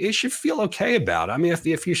 then it should feel okay about it. I mean,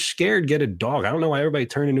 if you're scared, get a dog. I don't know why everybody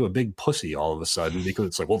turned into a big pussy all of a sudden because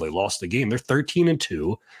it's like, well, they lost the game. They're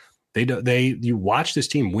 13-2. You watch this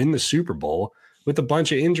team win the Super Bowl with a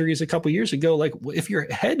bunch of injuries a couple of years ago. Like, if your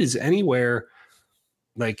head is anywhere,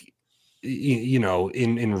 like,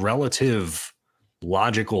 in relative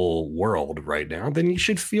logical world right now, then you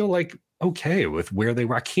should feel like okay with where they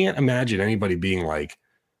were. I can't imagine anybody being like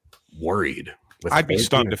worried. I'd be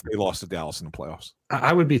stunned if they lost to Dallas in the playoffs.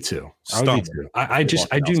 I would be too. I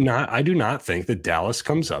do not think that Dallas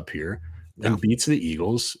comes up here and beats the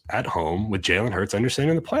Eagles at home with Jalen Hurts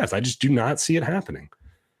understanding the playoffs. I just do not see it happening.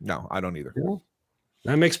 No, I don't either.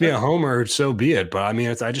 That makes me a homer, so be it. But I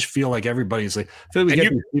mean, I just feel like everybody's like, I feel like we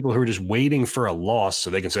get these people who are just waiting for a loss so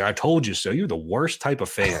they can say, I told you so. You're the worst type of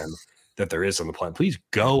fan that there is on the planet. Please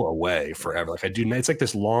go away forever. Like, it's like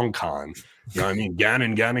this long con. You know what I mean?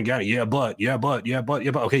 Gannon. Yeah, but.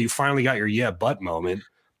 Okay, you finally got your yeah, but moment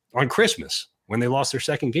on Christmas when they lost their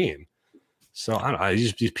second game. So I don't know.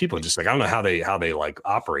 These people just like, I don't know how they like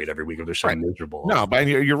operate every week if they're so miserable. No, but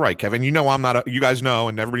you're right, Kevin. You know, you guys know,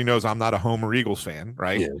 and everybody knows I'm not a Homer Eagles fan,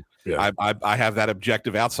 right? Yeah. I have that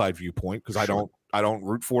objective outside viewpoint because I don't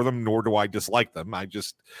root for them, nor do I dislike them.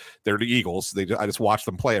 They're the Eagles. I just watch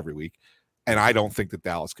them play every week. And I don't think that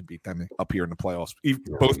Dallas could beat them up here in the playoffs.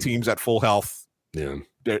 Both teams at full health. Yeah.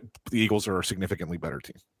 The Eagles are a significantly better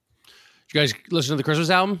team. Did you guys listen to the Christmas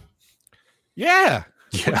album? Yeah.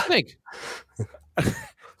 What do you think?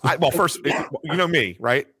 Well, first, you know me,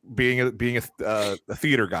 right? Being a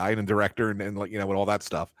theater guy and a director and like, with all that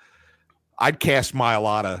stuff, I'd cast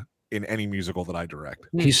Mailata in any musical that I direct.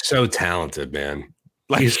 He's so talented, man.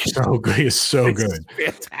 Like, he's so good. He's so good.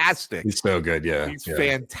 Fantastic. He's so good. Yeah. He's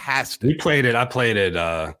fantastic. We played it. I played it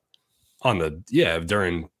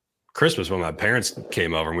during Christmas when my parents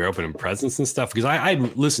came over and we were opening presents and stuff. Because I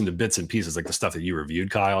listened to bits and pieces, like the stuff that you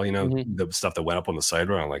reviewed, Kyle, the stuff that went up on the site.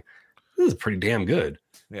 I'm like, this is pretty damn good.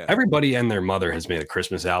 Yeah. Everybody and their mother has made a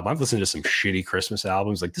Christmas album. I've listened to some shitty Christmas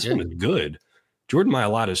albums. Like, this one is good. Jordan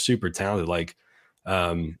Mailata is super talented. Like,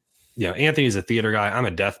 Anthony's a theater guy. I'm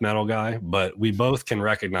a death metal guy, but we both can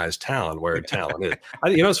recognize talent where talent is.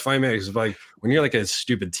 It's funny, man, because like when you're like a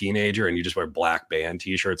stupid teenager and you just wear black band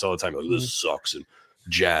t-shirts all the time, like, this sucks and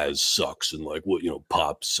jazz sucks and like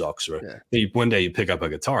pop sucks. Right? Yeah. One day you pick up a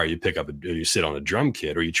guitar, you sit on a drum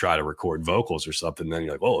kit, or you try to record vocals or something. Then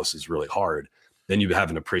you're like, oh, this is really hard. Then you have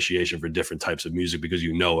an appreciation for different types of music because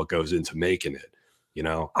you know what goes into making it.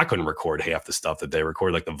 I couldn't record half the stuff that they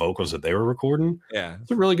recorded, like the vocals that they were recording. Yeah.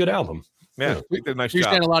 It's a really good album. Yeah. They did a nice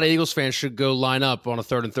job. A lot of Eagles fans should go line up on a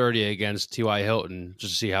 3rd and 30 against T.Y. Hilton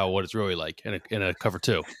just to see what it's really like in a cover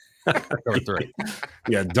 2. Cover 3.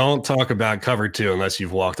 Yeah. Don't talk about cover 2 unless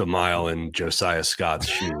you've walked a mile in Josiah Scott's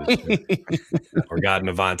shoes or gotten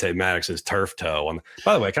Avonte Maddox's turf toe.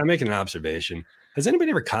 By the way, can I make an observation? Has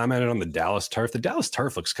anybody ever commented on the Dallas turf? The Dallas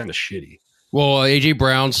turf looks kind of shitty. Well, A.J.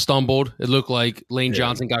 Brown stumbled. It looked like Lane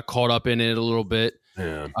Johnson got caught up in it a little bit.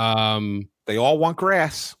 Yeah. They all want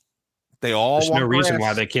grass. There's no reason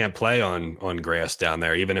why they can't play on grass down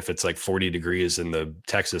there, even if it's like 40 degrees and the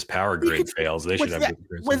Texas power grid fails. They should have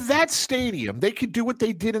with that stadium. They could do what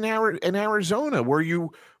they did in Arizona, where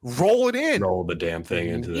you roll it in, roll the damn thing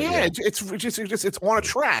into the it's on a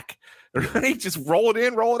track. Right? Just roll it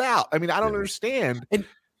in, roll it out. I mean, I don't understand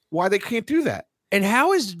why they can't do that. And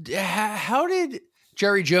how did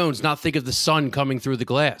Jerry Jones not think of the sun coming through the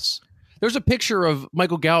glass? There's a picture of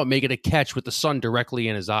Michael Gallup making a catch with the sun directly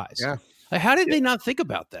in his eyes. Yeah. Like, how did they not think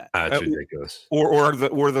about that? That's ridiculous. Or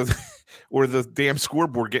the damn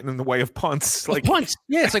scoreboard getting in the way of punts. Like punts.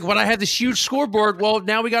 Yeah, it's like when I had this huge scoreboard. Well,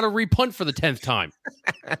 now we got to repunt for the 10th time.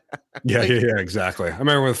 Yeah, exactly. I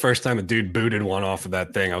remember when the first time a dude booted one off of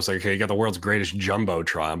that thing, I was like, "Okay, you got the world's greatest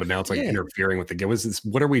jumbotron, but now it's like interfering with the game.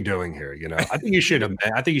 What are we doing here?" You know, I think you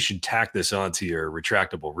should tack this onto your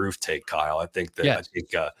retractable roof take, Kyle. I think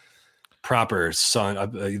proper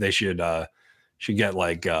sun. They should get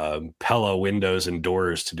like Pella windows and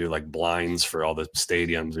doors to do like blinds for all the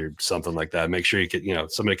stadiums or something like that. Make sure you can,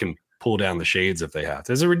 somebody can pull down the shades if they have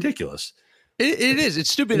to. It's ridiculous. It is.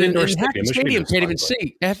 It's stupid. And half the stadium can't even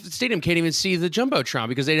see. Half the stadium can't even see the jumbotron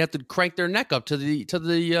because they'd have to crank their neck up to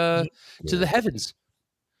the heavens.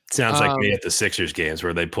 Sounds like me at the Sixers games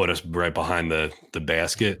where they put us right behind the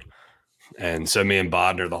basket, and so me and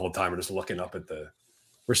Bodner the whole time are just looking up at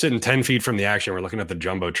we're sitting 10 feet from the action. We're looking at the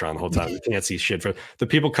jumbotron the whole time. We can't see shit. The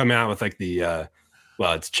people come out with like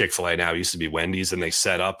it's Chick-fil-A now. It used to be Wendy's, and they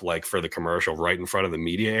set up like for the commercial right in front of the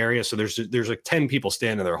media area. So there's like 10 people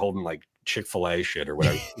standing there holding like Chick-fil-A shit or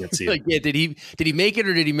whatever. You can't see like, did he make it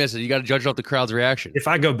or did he miss it? You got to judge off the crowd's reaction. If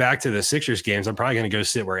I go back to the Sixers games, I'm probably going to go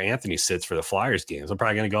sit where Anthony sits for the Flyers games. I'm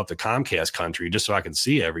probably going to go up to Comcast country just so I can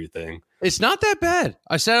see everything. It's not that bad.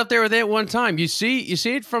 I sat up there with it one time. You see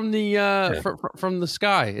it from the from the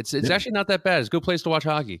sky. It's actually not that bad. It's a good place to watch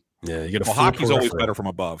hockey. Yeah, you get hockey's always better from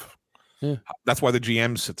above. Yeah. That's why the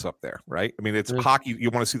GM sits up there, right? I mean, it's hockey.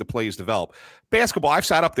 You want to see the plays develop. Basketball, I've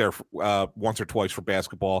sat up there once or twice for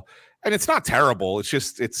basketball, and it's not terrible. It's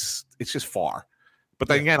just far. But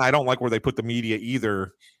then again, I don't like where they put the media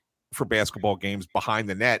either for basketball games behind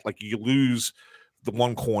the net. Like you lose the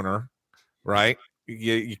one corner, right?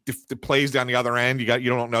 The plays down the other end. You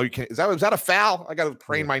don't know. Is that a foul? I got to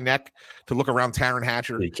crane my neck to look around Taryn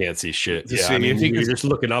Hatcher. You can't see shit. You're just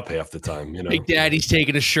looking up half the time. Big Daddy's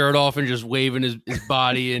taking his shirt off and just waving his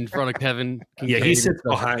body in front of Kevin. Yeah, he sits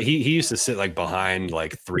behind. He used to sit like behind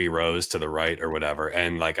like 3 rows to the right or whatever.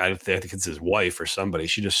 And like I think it's his wife or somebody.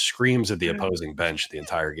 She just screams at the opposing bench the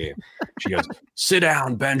entire game. She goes, "Sit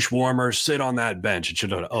down, bench warmer. Sit on that bench." And she'll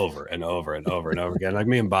do it over and over and over and over again. Like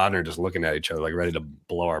me and Bodner just looking at each other, like ready to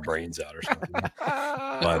blow our brains out or something.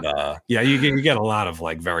 But you get a lot of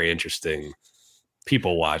like very interesting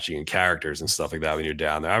people watching and characters and stuff like that when you're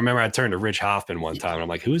down there. I remember I turned to Rich Hoffman one time and I'm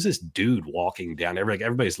like, "Who is this dude walking down?"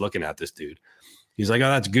 Everybody's looking at this dude. He's like, "Oh,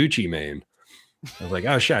 that's Gucci Mane." I was like,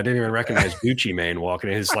 "Oh shit, I didn't even recognize Gucci Mane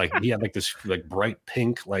walking." He had like this like bright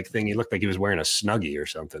pink like thing. He looked like he was wearing a Snuggie or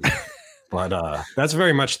something. But that's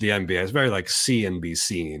very much the NBA. It's very like see and be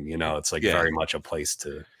seen. It's like very much a place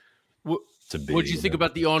to be. What did you think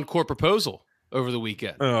about the on-court proposal over the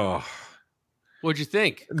weekend? Oh, what'd you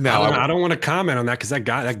think? No, I don't want to comment on that because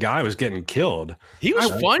that guy was getting killed. He was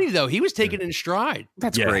funny though. He was taking it in stride.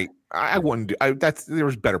 That's great. I wouldn't do. There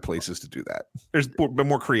was better places to do that. There's been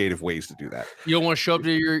more creative ways to do that. You don't want to show up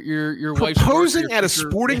to your wife's proposing at a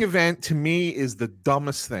sporting event. To me, is the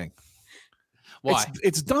dumbest thing. Why?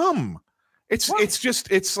 It's dumb. It's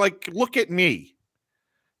like, look at me.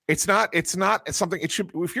 It's not something. It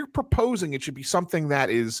should. If you're proposing, it should be something that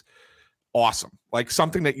is awesome, like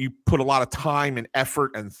something that you put a lot of time and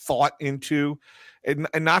effort and thought into, and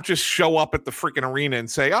not just show up at the freaking arena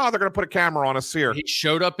and say, "Oh, they're going to put a camera on us here." He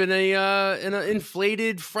showed up in an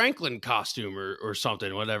inflated Franklin costume or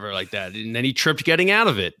something, whatever like that, and then he tripped getting out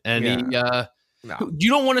of it. And No. You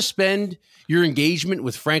don't want to spend your engagement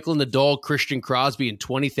with Franklin the Dog, Christian Crosby, and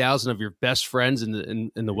 20,000 of your best friends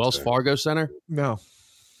in the Wells Fargo Center. No.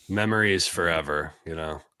 Memories forever,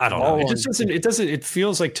 I don't know. It just doesn't. It doesn't. It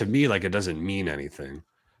feels like to me like it doesn't mean anything.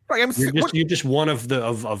 Right, you're just one of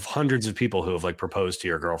of hundreds of people who have like proposed to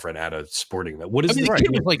your girlfriend at a sporting event. What is the kid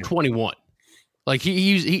was like 21. Like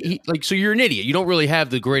he like, so you're an idiot. You don't really have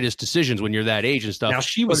the greatest decisions when you're that age and stuff. Now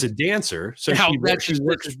she was a dancer, so she works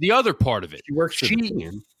the other part of it. She works for the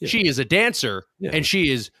team. Yeah. She is a dancer, and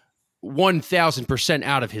she is 1,000%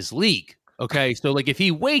 out of his league. Okay, so like if he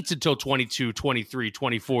waits until 22, 23,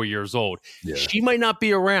 24 years old, she might not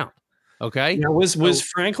be around. Okay. Now, was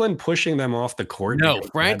Franklin pushing them off the court? No,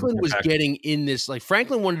 Franklin was getting in this. Like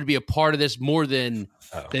Franklin wanted to be a part of this more than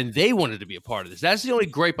they wanted to be a part of this. That's the only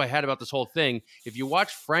gripe I had about this whole thing. If you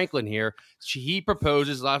watch Franklin here, he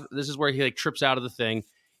proposes. This is where he like trips out of the thing.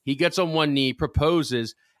 He gets on one knee,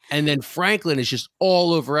 proposes, and then Franklin is just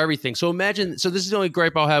all over everything. So imagine. So this is the only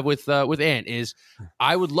gripe I'll have with Ant is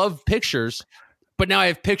I would love pictures, but now I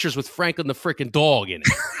have pictures with Franklin the freaking dog in it.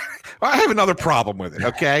 I have another problem with it.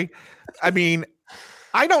 Okay. I mean,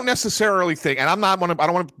 I don't necessarily think, and I don't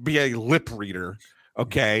want to be a lip reader.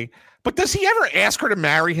 Okay. But does he ever ask her to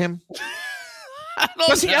marry him?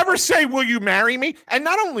 Does he ever say, "Will you marry me?" And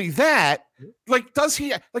not only that, like, does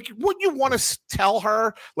he, like, would you want to tell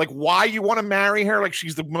her, like, why you want to marry her? Like,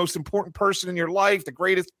 she's the most important person in your life, the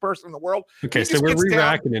greatest person in the world. Okay, so we're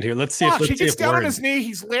re-racking it here. Let's see. He gets down on his knee.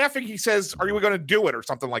 He's laughing. He says, "Are you going to do it?" or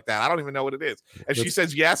something like that. I don't even know what it is. And she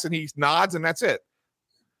says yes, and he nods, and that's it.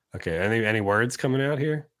 Okay. Any words coming out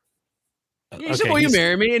here? He said, "Will you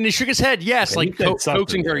marry me?" And he shook his head, yes, like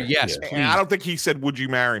coaxing her, yes. I don't think he said, "Would you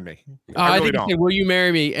marry me?" I think he said, "Will you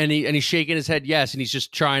marry me?" And he's shaking his head, yes, and he's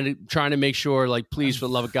just trying to make sure, like, please, for the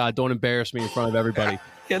love of God, don't embarrass me in front of everybody.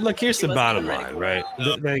 Yeah, look, here's the bottom line, right?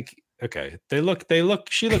 Like, okay, they look.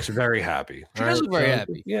 She looks very happy. She does look very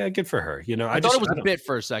happy. Yeah, good for her. You know, I thought it was a bit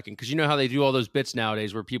for a second because you know how they do all those bits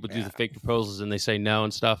nowadays where people do the fake proposals and they say no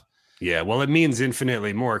and stuff. Yeah, well, it means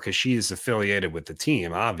infinitely more because she's affiliated with the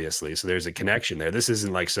team, obviously. So there's a connection there. This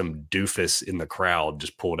isn't like some doofus in the crowd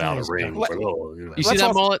just pulled out a ring. You see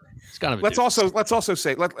that mullet? It's kind of. Let's also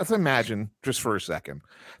say, let's imagine just for a second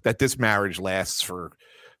that this marriage lasts for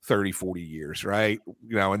 30, 40 years, right?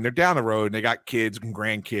 You know, and they're down the road and they got kids and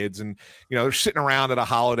grandkids, and you know they're sitting around at a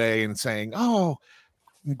holiday and saying, "Oh,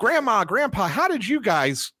 Grandma, Grandpa, how did you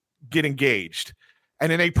guys get engaged?" And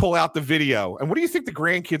then they pull out the video. And what do you think the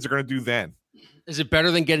grandkids are going to do then? Is it better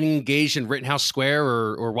than getting engaged in Rittenhouse Square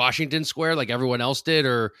or Washington Square like everyone else did,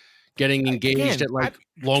 or getting engaged at like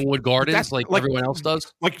Longwood Gardens like everyone else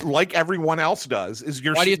does? Like everyone else does.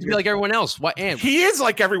 Why do you have to be like everyone else? Why? He is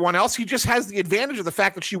like everyone else. He just has the advantage of the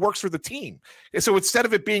fact that she works for the team. And so instead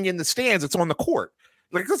of it being in the stands, it's on the court.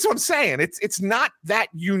 Like, that's what I'm saying. It's not that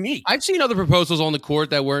unique. I've seen other proposals on the court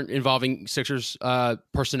that weren't involving Sixers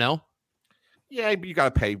personnel. Yeah, but you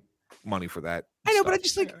got to pay money for that. I know, but I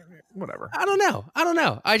just think whatever. I don't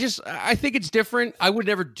know. I think it's different. I would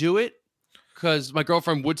never do it because my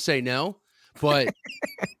girlfriend would say no. But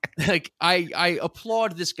like, I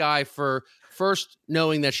applaud this guy for first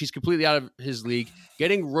knowing that she's completely out of his league,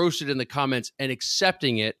 getting roasted in the comments and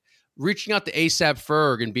accepting it, reaching out to ASAP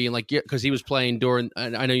Ferg and being like, yeah, because he was playing during.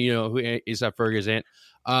 And I know you know who ASAP Ferg is, Ant.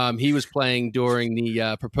 He was playing during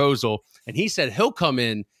the proposal, and he said he'll come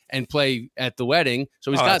in and play at the wedding.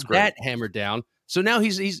 So he's got that hammered down. So now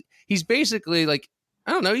he's basically like,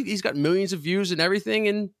 I don't know, he's got millions of views and everything,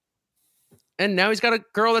 and now he's got a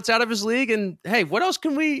girl that's out of his league. And hey, what else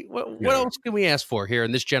can we else can we ask for here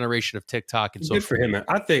in this generation of TikTok and so good for him?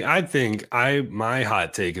 I think my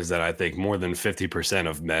hot take is that I think more than 50%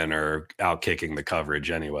 of men are out kicking the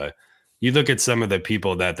coverage anyway. You look at some of the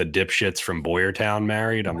people that the dipshits from Boyertown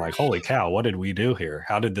married. I'm like, holy cow, what did we do here?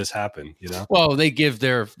 How did this happen? You know? Well, they give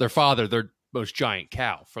their father their most giant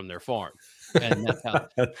cow from their farm, and that's how.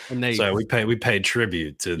 And they so we paid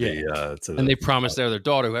tribute to and they promised their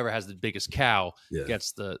daughter, whoever has the biggest cow,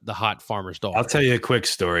 gets the hot farmer's daughter. I'll tell you a quick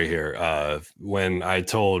story here. When I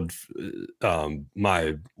told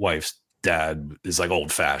my wife's dad is like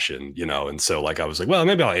old fashioned, you know, and so like I was like, well,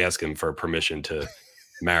 maybe I'll ask him for permission to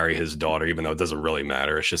marry his daughter, even though it doesn't really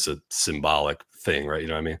matter. It's just a symbolic thing, right? You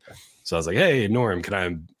know what I mean? So I was like, hey, Norm, can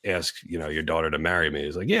I ask, you know, your daughter to marry me?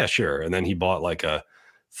 He's like, yeah, sure. And then he bought like a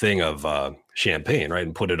thing of champagne, right?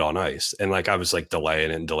 And put it on ice. And like, I was like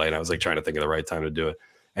delaying. I was like trying to think of the right time to do it.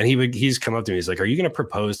 And he's come up to me. He's like, are you going to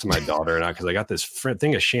propose to my daughter? And because I got this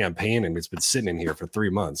thing of champagne and it's been sitting in here for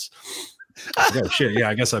 3 months. Oh shit, yeah,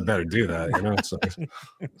 I guess I better do that, you know.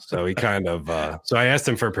 So he kind of so I asked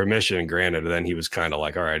him for permission and granted, and then he was kind of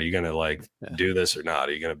like, all right, are you gonna like do this or not?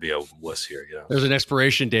 Are you gonna be a wuss here? You know, there's an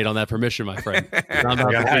expiration date on that permission, my friend.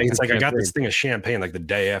 It's like I got this thing of champagne like the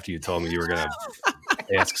day after you told me you were gonna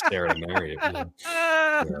ask Sarah to marry you. You know?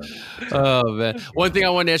 Oh man, one thing I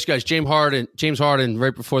wanted to ask you guys: James Harden,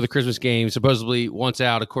 right before the Christmas game, supposedly wants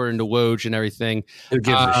out, according to Woj and everything. Who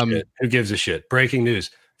gives a shit? Who gives a shit? Breaking news.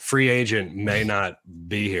 Free agent may not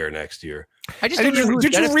be here next year. Did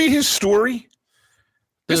you read his story?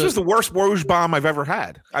 This was the worst Woj bomb I've ever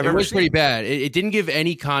had. It was pretty bad. It didn't give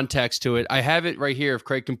any context to it. I have it right here if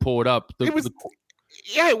Craig can pull it up. It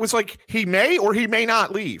was like he may or he may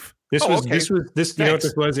not leave. This you know what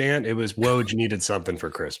this was, Ant? It was Woj needed something for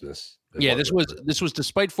Christmas. Yeah, this was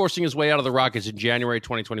despite forcing his way out of the Rockets in January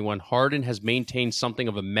 2021, Harden has maintained something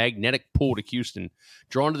of a magnetic pull to Houston,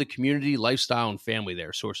 drawn to the community, lifestyle, and family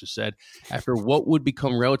there, sources said. After what would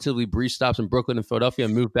become relatively brief stops in Brooklyn and Philadelphia,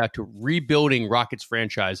 and moved back to rebuilding Rockets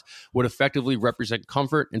franchise would effectively represent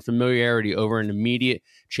comfort and familiarity over an immediate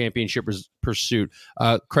championship pursuit.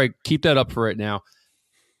 Craig, keep that up for right now.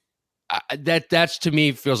 That's to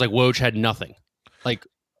me feels like Woj had nothing, like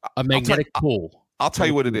a magnetic pull. I'll tell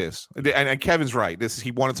you what it is, and Kevin's right.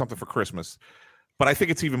 He wanted something for Christmas, but I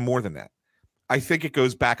think it's even more than that. I think it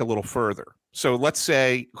goes back a little further. So let's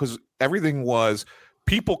say, because everything was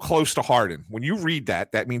people close to Harden, when you read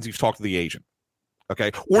that, that means he's talked to the agent,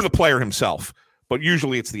 okay, or the player himself, but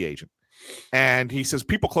usually it's the agent. And he says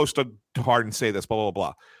people close to Harden say this, blah, blah,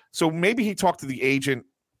 blah. So maybe he talked to the agent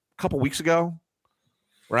a couple weeks ago,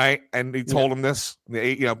 right? And he told him this,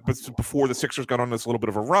 before the Sixers got on this little bit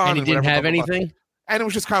of a run. And he didn't have anything? And it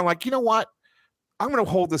was just kind of like, you know what? I'm going to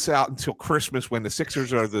hold this out until Christmas when the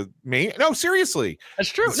Sixers are the main. No, seriously. That's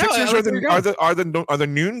true. The Sixers are the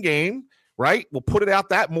noon game, right? We'll put it out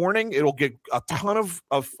that morning. It'll get a ton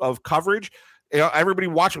of coverage. Everybody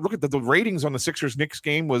watch it. Look at the ratings on the Sixers-Knicks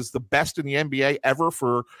game was the best in the NBA ever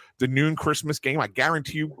for the noon Christmas game. I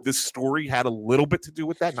guarantee you this story had a little bit to do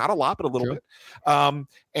with that. Not a lot, but a little bit.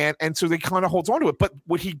 And so they kind of holds on to it. But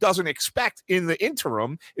what he doesn't expect in the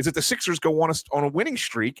interim is that the Sixers go on a winning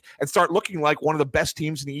streak and start looking like one of the best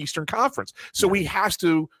teams in the Eastern Conference. So he has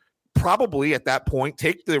to probably at that point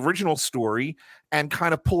take the original story and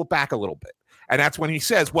kind of pull it back a little bit. And that's when he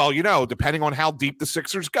says, well, depending on how deep the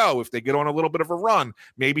Sixers go, if they get on a little bit of a run,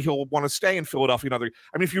 maybe he'll want to stay in Philadelphia.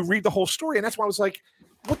 If you read the whole story, and that's why I was like,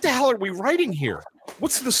 what the hell are we writing here?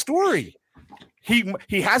 What's the story?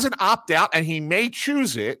 He has an opt-out, and he may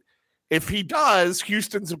choose it. If he does,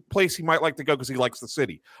 Houston's a place he might like to go because he likes the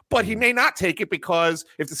city. But he may not take it because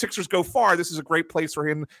if the Sixers go far, this is a great place for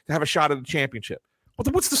him to have a shot at the championship.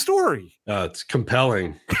 What's the story? It's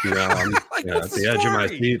compelling. I'm at the edge of my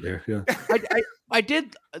seat there. Yeah. I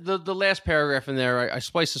did the last paragraph in there. I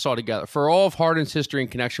spliced this all together. For all of Harden's history and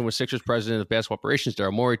connection with Sixers president of basketball operations,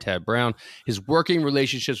 Daryl Morey, Tad Brown, his working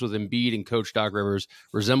relationships with Embiid and coach Doc Rivers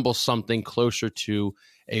resemble something closer to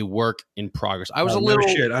a work in progress. I was a little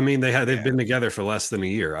shit. I mean, they've been together for less than a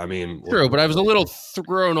year. I mean, true, but I was a little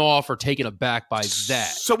thrown off or taken aback by that.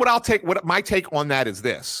 So what my take on that is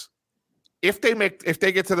this. If they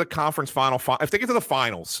get to the conference if they get to the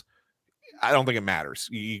finals, I don't think it matters.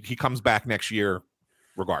 He comes back next year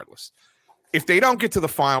regardless. If they don't get to the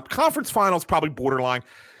conference finals, probably borderline.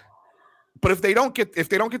 But if they don't get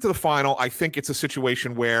to the final, I think it's a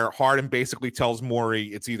situation where Harden basically tells Morey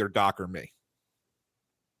it's either Doc or me.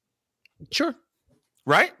 Sure.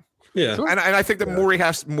 Right? Yeah. Sure. And I think that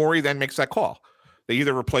Morey then makes that call. They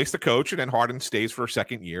either replace the coach and then Harden stays for a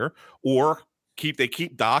second year, or they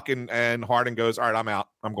keep Doc and Harden goes, all right, I'm out.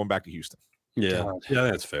 I'm going back to Houston. Yeah. Yeah,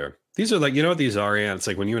 that's fair. These are like, what these are, Ian? It's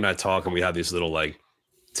like when you and I talk and we have these little like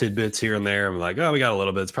tidbits here and there. I'm like, oh, we got a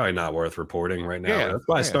little bit. It's probably not worth reporting right now. That's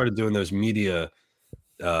why I started doing those media,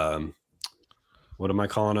 what am I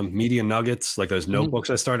calling them? Media nuggets, like those notebooks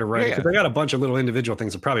I started writing. Because I got a bunch of little individual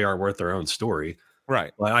things that probably aren't worth their own story.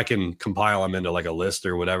 Right. Like I can compile them into like a list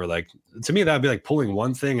or whatever. Like to me, that'd be like pulling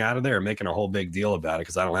one thing out of there and making a whole big deal about it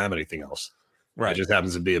because I don't have anything else. Right. It just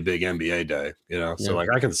happens to be a big NBA day, So like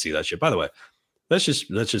I can see that shit. By the way, let's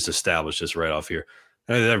just establish this right off here.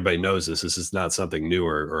 I mean, everybody knows this. This is not something new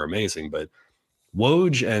or amazing, but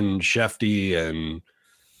Woj and Shefty and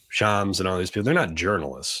Shams and all these people, they're not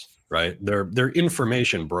journalists, right? They're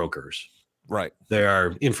information brokers. Right. They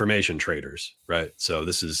are information traders, right? So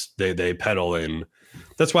this is they peddle in.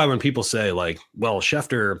 That's why when people say like, well,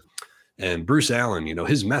 Schefter and Bruce Allen,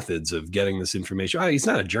 his methods of getting this information, he's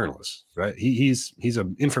not a journalist, right? He's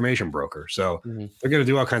an information broker. So they're going to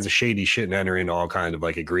do all kinds of shady shit and enter into all kinds of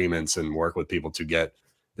like agreements and work with people to get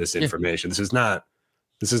this information. This is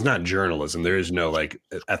not journalism. There is no like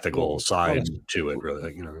ethical side to it, really.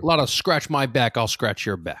 Like, a lot of scratch my back, I'll scratch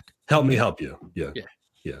your back. Help me help you.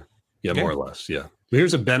 Yeah, more or less. Yeah.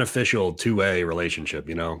 Here's a beneficial two-way relationship,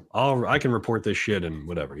 I can report this shit and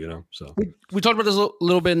whatever, so we talked about this a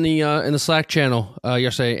little bit in the Slack channel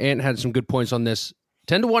yesterday. Ant had some good points on this.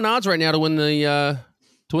 10-1 odds right now to win the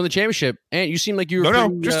championship. Ant, you seem like you were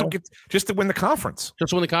just to win the conference.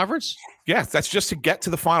 Just to win the conference? Yes, that's just to get to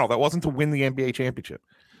the final. That wasn't to win the NBA championship.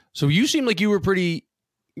 So you seem like you were pretty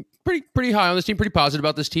high on this team, pretty positive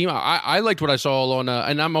about this team. I liked what I saw on,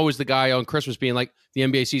 and I'm always the guy on Christmas being like, the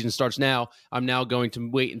NBA season starts now. I'm now going to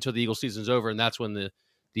wait until the Eagles season's over, and that's when the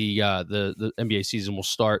NBA season will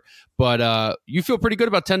start. But you feel pretty good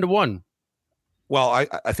about 10-1. Well,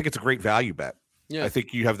 I think it's a great value bet. Yeah. I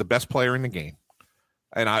think you have the best player in the game,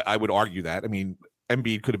 and I would argue that. I mean,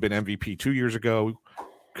 Embiid could have been MVP 2 years ago,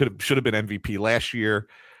 should have been MVP last year,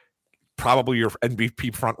 probably your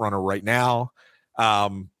MVP front runner right now.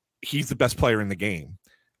 He's the best player in the game.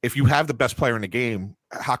 If you have the best player in the game,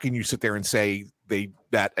 how can you sit there and say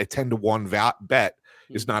that a 10-1 bet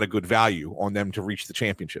is not a good value on them to reach the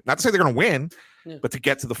championship? Not to say they're going to win, but to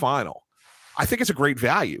get to the final. I think it's a great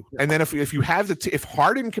value. And then if you have if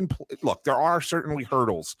Harden can look, there are certainly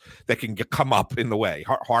hurdles that can come up in the way.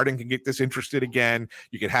 Harden can get disinterested again.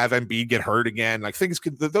 You could have Embiid get hurt again. Like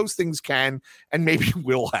those things can and maybe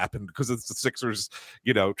will happen because it's the Sixers,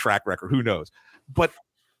 track record. Who knows? But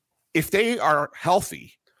if they are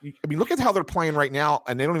healthy, I mean, look at how they're playing right now,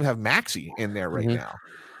 and they don't even have Maxey in there right now.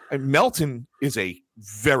 And Melton is a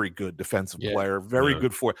very good defensive player, very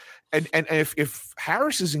good for it. And if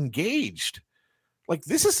Harris is engaged, like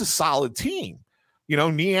this is a solid team.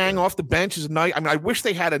 Niang off the bench is nice. I mean, I wish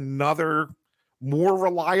they had another more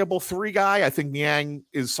reliable 3 guy. I think Niang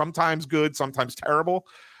is sometimes good, sometimes terrible.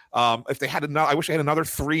 If they had I wish they had another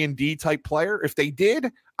 3-and-D type player. If they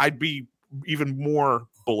did, I'd be even more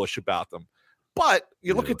bullish about them. But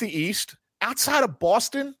you look at the East, outside of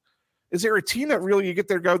Boston, is there a team that really you get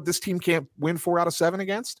there go, this team can't win 4 out of 7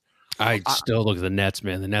 against? I still look at the Nets,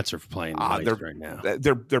 man. The Nets are playing nice right now.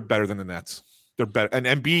 They're better than the Nets. They're better. And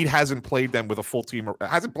Embiid hasn't played them with a full team.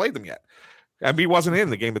 Hasn't played them yet. Embiid wasn't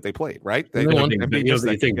in the game that they played, right?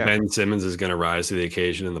 You think Ben Simmons is going to rise to the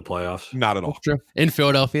occasion in the playoffs? Not at all. In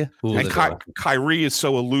Philadelphia? And Kyrie is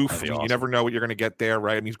so aloof. You never know what you're going to get there,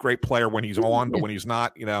 right? I mean, he's a great player when he's on, but when he's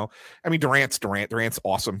not, I mean, Durant's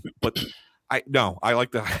awesome, but I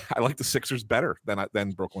like the Sixers better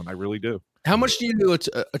than Brooklyn. I really do. How much do you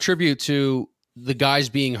attribute to the guys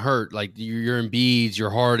being hurt, like your Embiids, your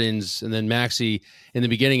Hardens, and then Maxey in the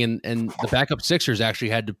beginning, and the backup Sixers actually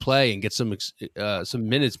had to play and get some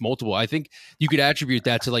minutes, multiple. I think you could attribute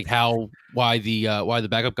that to like why the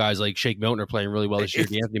backup guys like Shake Milton are playing really well this year.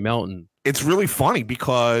 Anthony Melton. It's really funny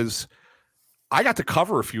because I got to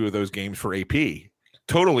cover a few of those games for AP.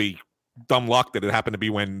 Totally dumb luck that it happened to be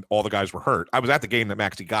when all the guys were hurt. I was at the game that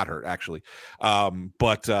Maxey got hurt, actually.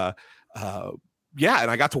 Yeah,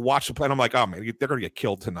 and I got to watch the play, and I'm like, oh, man, they're going to get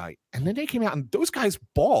killed tonight. And then they came out, and those guys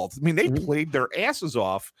balled. I mean, they played their asses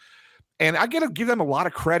off. And I got to give them a lot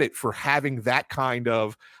of credit for having that kind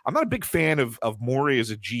of – I'm not a big fan of Morey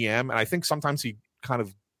as a GM, and I think sometimes he kind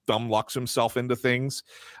of dumb lucks himself into things.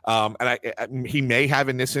 He may have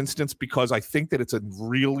in this instance because I think that it's a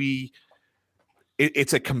really –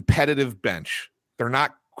 it's a competitive bench. They're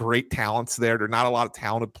not great talents there. They're not a lot of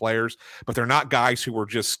talented players, but they're not guys who are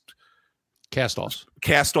just – cast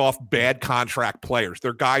off bad contract players.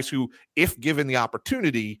 They're guys who, if given the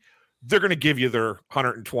opportunity, they're going to give you their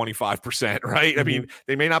 125%, right? I mean,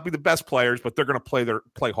 they may not be the best players, but they're going to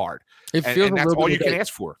play hard. And that's all you can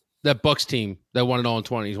ask for. That Bucks team that won it all in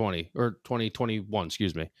 2020 or 2021,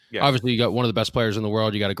 excuse me. Yeah. Obviously, you got one of the best players in the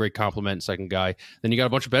world. You got a great compliment, second guy. Then you got a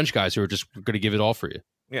bunch of bench guys who are just going to give it all for you.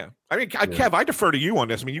 Yeah. I mean, Kev, I defer to you on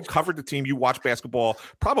this. I mean, you covered the team. You watch basketball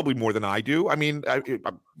probably more than I do. I mean,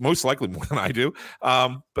 most likely more than I do.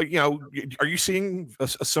 But, are you seeing a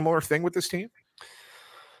similar thing with this team?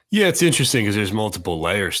 Yeah, it's interesting because there's multiple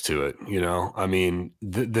layers to it. I mean,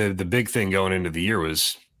 the big thing going into the year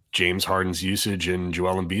was James Harden's usage and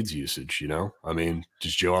Joel Embiid's usage. I mean,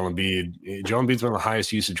 just Joel Embiid's one of the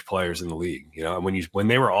highest usage players in the league. When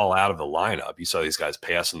they were all out of the lineup, you saw these guys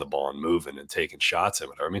passing the ball and moving and taking shots at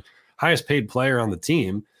it. I mean, highest paid player on the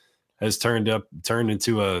team has turned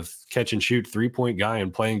into a catch and shoot 3-point guy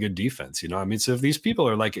and playing good defense. I mean, so if these people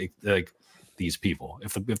are like these people,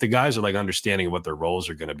 if the guys are like understanding what their roles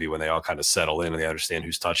are going to be when they all kind of settle in and they understand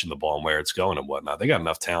who's touching the ball and where it's going and whatnot, they got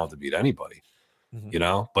enough talent to beat anybody.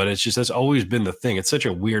 But it's just, that's always been the thing. It's such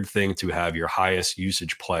a weird thing to have your highest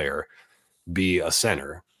usage player be a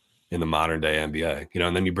center in the modern day NBA,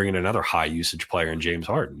 and then you bring in another high usage player in James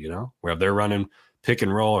Harden, where if they're running pick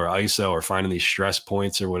and roll or ISO or finding these stress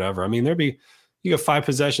points or whatever. I mean, you got 5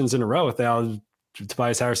 possessions in a row without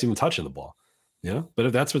Tobias Harris even touching the ball, but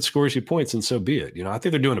if that's what scores you points, then so be it. I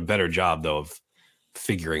think they're doing a better job though of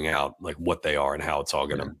figuring out like what they are and how it's all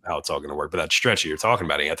going to work. But that stretch that you're talking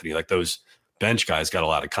about, Anthony, like those bench guys got a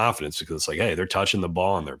lot of confidence because it's like, hey, they're touching the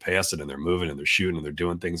ball and they're passing and they're moving and they're shooting and they're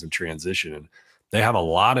doing things in transition. And they have a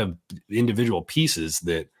lot of individual pieces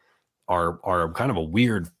that are kind of a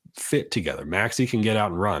weird fit together. Maxey can get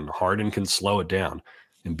out and run. Harden can slow it down.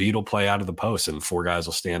 And Embiid will play out of the post and 4 guys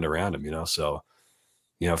will stand around him, So,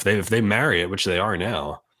 if they marry it, which they are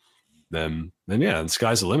now, then yeah, the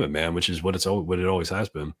sky's the limit, man, which is what it always has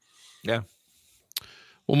been. Yeah.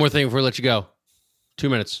 One more thing before we let you go. 2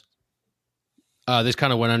 minutes. This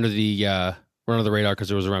kind of went under the radar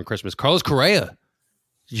because it was around Christmas. Carlos Correa,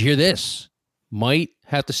 did you hear this? Might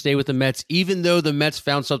have to stay with the Mets, even though the Mets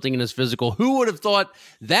found something in his physical. Who would have thought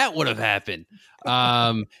that would have happened?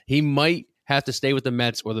 He might have to stay with the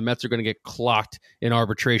Mets or the Mets are going to get clocked in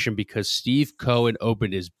arbitration because Steve Cohen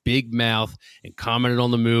opened his big mouth and commented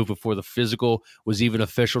on the move before the physical was even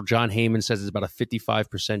official. John Heyman says it's about a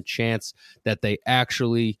 55% chance that they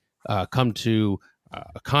actually come to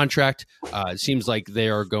a contract. It seems like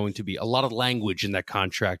there are going to be a lot of language in that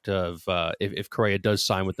contract of if Correa does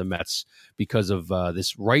sign with the Mets because of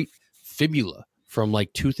this right fibula from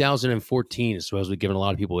like 2014 is supposedly giving a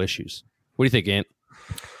lot of people issues. What do you think, Ant?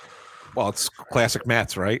 Well, it's classic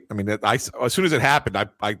Mets, right? I mean, as soon as it happened,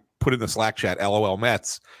 I put in the Slack chat, LOL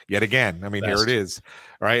Mets, yet again. I mean, Here it is,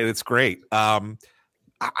 right? It's great. I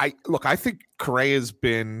think Correa's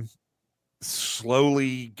been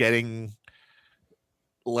slowly getting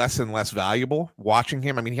less and less valuable watching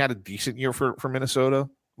him. I mean, he had a decent year for Minnesota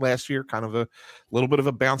last year, kind of a little bit of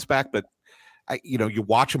a bounce back, but you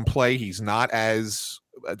watch him play, he's not as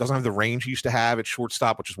doesn't have the range he used to have at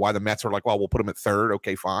shortstop, which is why the Mets are like, well, we'll put him at third.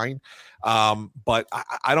 Okay, fine. But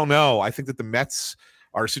I don't know. I think that the Mets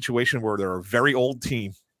are a situation where they're a very old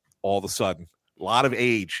team all of a sudden, a lot of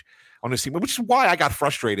age on this team, which is why I got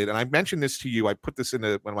frustrated. And I mentioned this to you. I put this in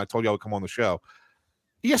when I told you I would come on the show.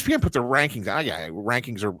 ESPN put their rankings.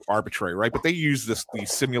 Rankings are arbitrary, right? But they use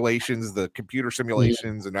these simulations, the computer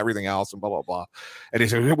simulations, and everything else, and blah blah blah. And they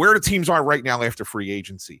say where the teams are right now after free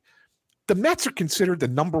agency. The Mets are considered the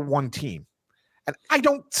number one team, and I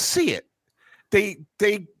don't see it.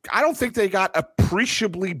 I don't think they got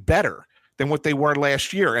appreciably better than what they were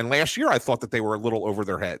last year. And last year, I thought that they were a little over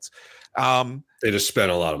their heads. They just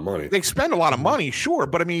spent a lot of money. They spend a lot of money, sure,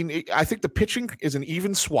 but I mean, I think the pitching is an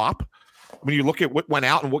even swap. When you look at what went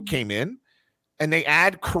out and what came in, and they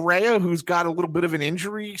add Correa, who's got a little bit of an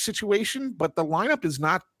injury situation, but the lineup is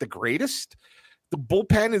not the greatest. The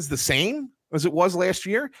bullpen is the same as it was last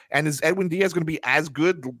year. And is Edwin Diaz going to be as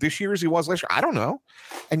good this year as he was last year? I don't know.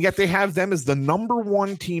 And yet they have them as the number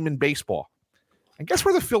one team in baseball. And guess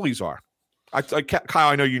where the Phillies are? Kyle,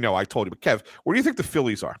 I know you know. I told you. But Kev, where do you think the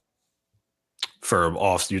Phillies are?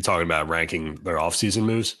 You're talking about ranking their offseason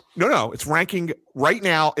moves? No. It's ranking right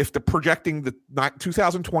now. If they're projecting the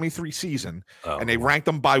 2023 season, and they rank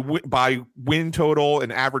them by win total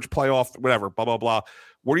and average playoff, whatever, blah blah blah.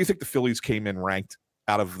 Where do you think the Phillies came in ranked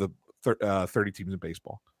out of the 30 teams in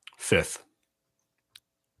baseball? 5th,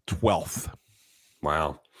 12th.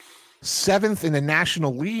 Wow. 7th in the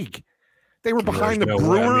National League. They were behind the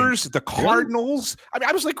Brewers, the Cardinals. I mean,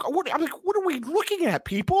 I was like, what are we looking at,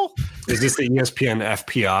 people? Is this the ESPN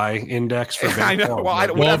FPI index for baseball? I know.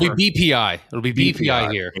 Well, it'll be BPI. It'll be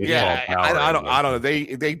BPI here. Yeah, I don't know.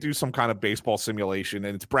 They do some kind of baseball simulation,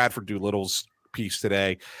 and it's Bradford Doolittle's piece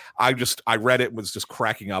today. I read it, was just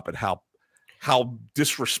cracking up at how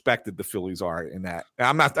disrespected the Phillies are in that.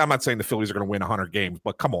 I'm not saying the Phillies are going to win 100 games,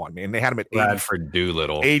 but come on, man. They had them at Bradford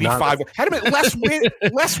Doolittle. 85. Had them at less wins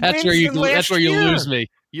that's where you lose me.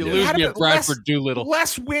 You lose me at Bradford Doolittle.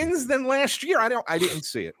 Less wins than last year. I didn't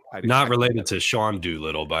see it. Not related to Sean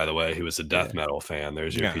Doolittle, by the way. He was a death metal fan.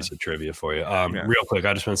 There's your piece of trivia for you. Real quick,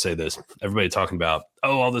 I just want to say this. Everybody talking about,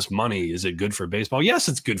 all this money. Is it good for baseball? Yes,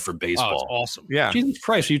 it's good for baseball. It's awesome. Yeah. Jesus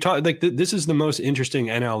Christ. You talk like this is the most interesting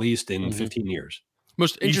NL East in 15 years.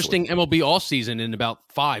 Most interesting MLB all season in about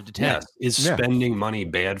 5 to 10. Yes. Is spending money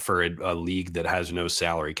bad for a league that has no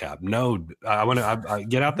salary cap? No. I want to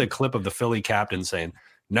get out the clip of the Philly captain saying,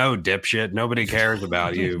 "No, dipshit. Nobody cares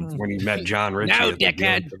about you." When he met John Ritchie. No,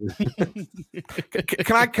 dickhead.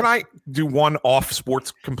 Can I do one off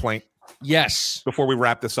sports complaint? Yes. Before we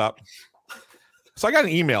wrap this up. So I got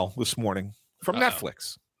an email this morning from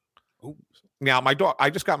Netflix. Now I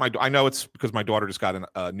just got I know it's because my daughter just got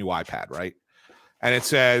a new iPad, right? And it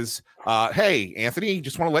says, "Hey, Anthony,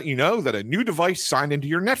 just want to let you know that a new device signed into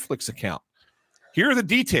your Netflix account. Here are the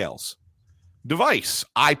details. Device,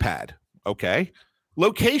 iPad. Okay.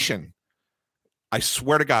 Location. I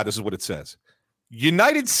swear to God, this is what it says.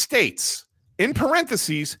 United States. In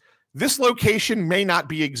parentheses, this location may not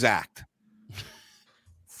be exact.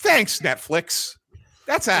 Thanks, Netflix.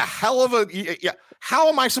 That's a hell of a... How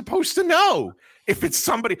am I supposed to know if it's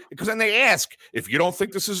somebody? Because then they ask, if you don't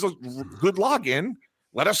think this is a good login,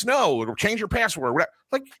 let us know. Or change your password. Whatever.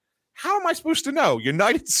 Like, how am I supposed to know?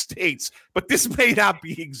 United States, but this may not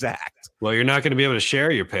be exact. Well, you're not going to be able to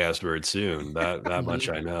share your password soon. That much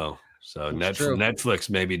I know. So Netflix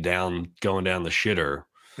may be going down the shitter.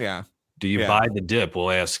 Yeah. Do you buy the dip?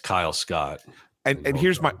 We'll ask Kyle Scott. And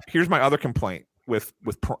here's my other complaint with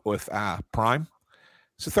Prime.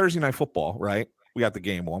 It's a Thursday night football, right? We got the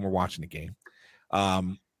game on. We're watching the game.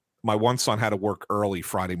 My one son had to work early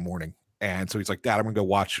Friday morning. And so he's like, "Dad, I'm going to go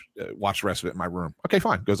watch the rest of it in my room." Okay,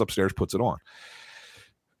 fine. Goes upstairs, puts it on.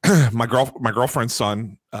 my girlfriend's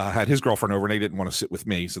son had his girlfriend over, and they didn't want to sit with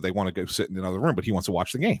me, so they want to go sit in another room, but he wants to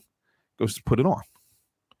watch the game. Goes to put it on.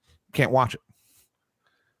 Can't watch it.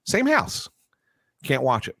 Same house. Can't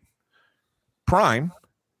watch it. Prime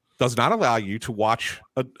does not allow you to watch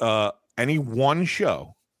any one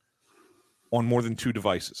show on more than 2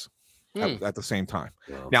 devices at the same time.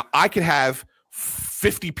 Wow. Now, I could have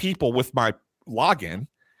 50 people with my login,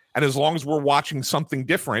 and as long as we're watching something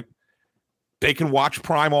different, they can watch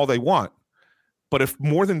Prime all they want. But if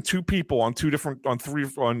more than 2 people on 3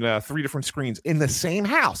 different screens in the same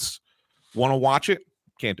house want to watch it,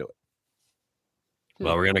 can't do it.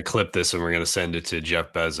 Well, we're gonna clip this and we're gonna send it to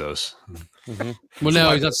Jeff Bezos. Mm-hmm. Well, no,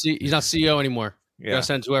 he's not CEO anymore. Yeah, gotta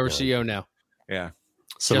send it to whoever's CEO now. Yeah,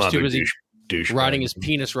 some just other too busy douche riding his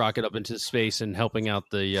penis rocket up into space and helping out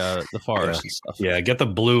the forest and stuff. Yeah, get the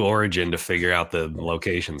Blue Origin to figure out the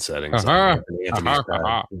location settings. Really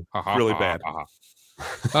bad.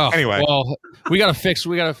 Oh, anyway, well, we gotta fix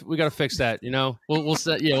that. You know,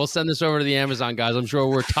 we'll send this over to the Amazon guys. I'm sure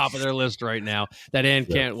we're top of their list right now. That Ann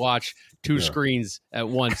can't watch 2 screens at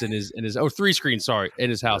once in his 3 screens, in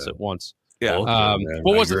his house at once. Yeah.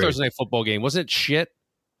 What was the Thursday night football game? Was it shit?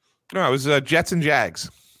 No, it was Jets and Jags.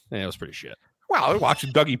 Yeah, it was pretty shit. Well, I was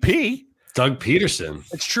watching Dougie P. Doug Peterson.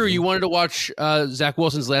 It's true. You wanted to watch Zach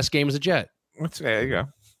Wilson's last game as a Jet. There you go.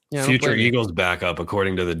 Yeah, future Eagles backup,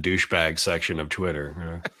 according to the douchebag section of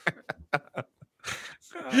Twitter.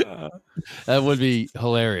 That would be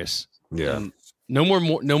hilarious. Yeah. No more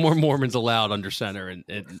Mormons allowed under center in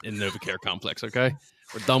NovaCare Complex. Okay,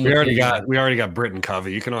 we're done. We already got Britton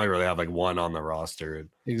Covey. You can only really have like 1 on the roster.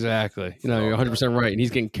 Exactly. You know, you're 100% right. And he's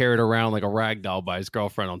getting carried around like a rag doll by his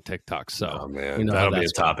girlfriend on TikTok. So, man, that'll be a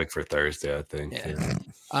topic for Thursday, I think. Yeah.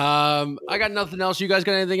 I got nothing else. You guys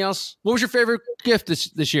got anything else? What was your favorite gift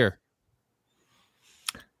this year?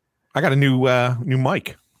 I got a new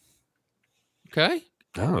mic. Okay.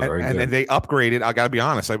 Oh, and they upgraded. I got to be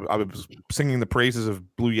honest. I was singing the praises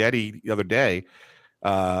of Blue Yeti the other day,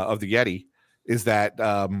 of the Yeti. Is that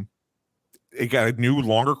it got a new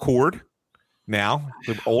longer cord now?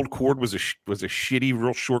 The old cord was a shitty,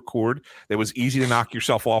 real short cord that was easy to knock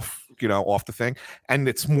yourself off, off the thing, and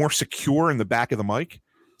it's more secure in the back of the mic.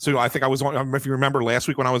 So I think I was on. If you remember last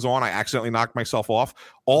week when I was on, I accidentally knocked myself off.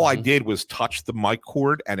 All I did was touch the mic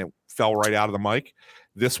cord, and it fell right out of the mic.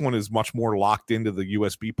 This one is much more locked into the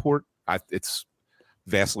USB port. It's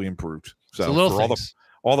vastly improved. So for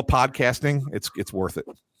all the podcasting, it's worth it.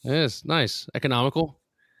 It is nice, economical,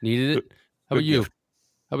 needed it. How about you?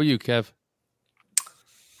 How about you, Kev?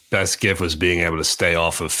 Best gift was being able to stay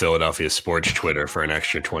off of Philadelphia sports Twitter for an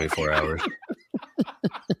extra 24 hours.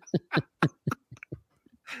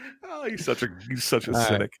 Oh, he's such a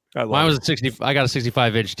cynic. Mine was a 60. I got a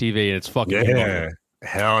 65-inch TV, and it's fucking annoying.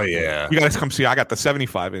 Hell yeah! You guys come see. I got the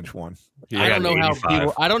 75-inch one. I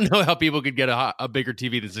don't know how people could get a bigger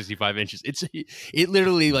TV than 65 inches. It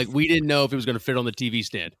literally, like, we didn't know if it was going to fit on the TV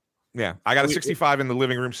stand. Yeah, I got a 65 in the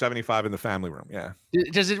living room, 75 in the family room. Yeah.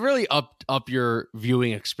 Does it really up your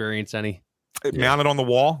viewing experience any? Mounted on the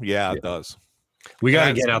wall? Yeah, it does. We got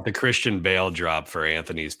to get out the Christian Bale drop for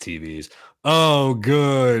Anthony's TVs. Oh,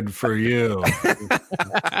 good for you.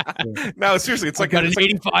 No, seriously, it's like I've got an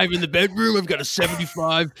 85 in the bedroom. I've got a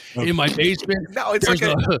 75 in my basement. No, it's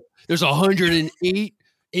there's a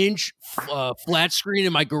 108-inch flat screen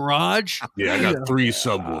in my garage. Yeah, I got 3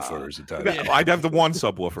 subwoofers. I'd have the one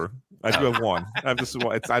subwoofer. I do have one. I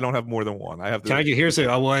don't have more than one. I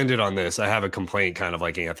will end it on this. I have a complaint, kind of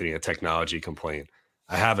like Anthony, a technology complaint.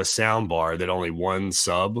 I have a sound bar that only one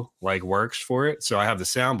sub works for it. So I have the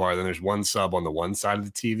sound bar, then there's one sub on the one side of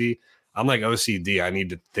the TV. I'm like OCD. I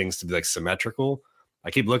need things to be symmetrical.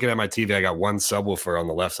 I keep looking at my TV. I got one subwoofer on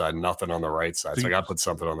the left side, nothing on the right side. So I got to put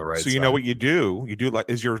something on the right side. So you know what you do? You do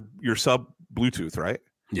is your sub Bluetooth, right?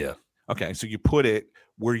 Yeah. Okay. So you put it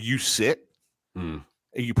where you sit. And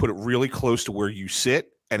you put it really close to where you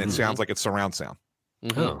sit, and it sounds like it's surround sound.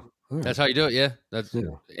 Mm-hmm. Oh. That's how you do it. Yeah. That's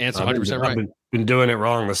answer 100% right. I've been doing it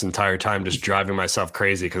wrong this entire time, just driving myself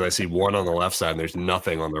crazy because I see one on the left side and there's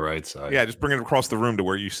nothing on the right side. Yeah, just bring it across the room to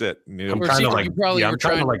where you sit. I'm kind of like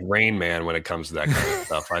Rain Man when it comes to that kind of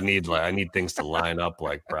stuff. I need things to line up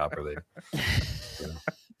properly. Yeah.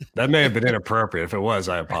 That may have been inappropriate. If it was,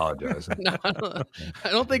 I apologize. No, I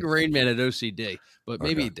don't think Rain Man had OCD, but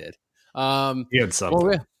maybe he did. He had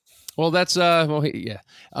something. Well, that's that's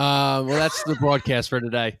the broadcast for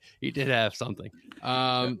today. He did have something.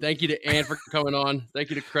 Thank you to Ann for coming on. Thank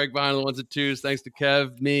you to Craig behind the ones and twos. Thanks to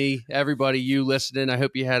Kev, me, everybody, you listening. I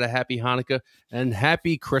hope you had a happy Hanukkah and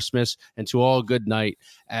happy Christmas, and to all good night,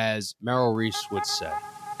 as Merrill Reese would say.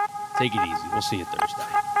 Take it easy. We'll see you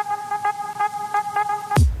Thursday.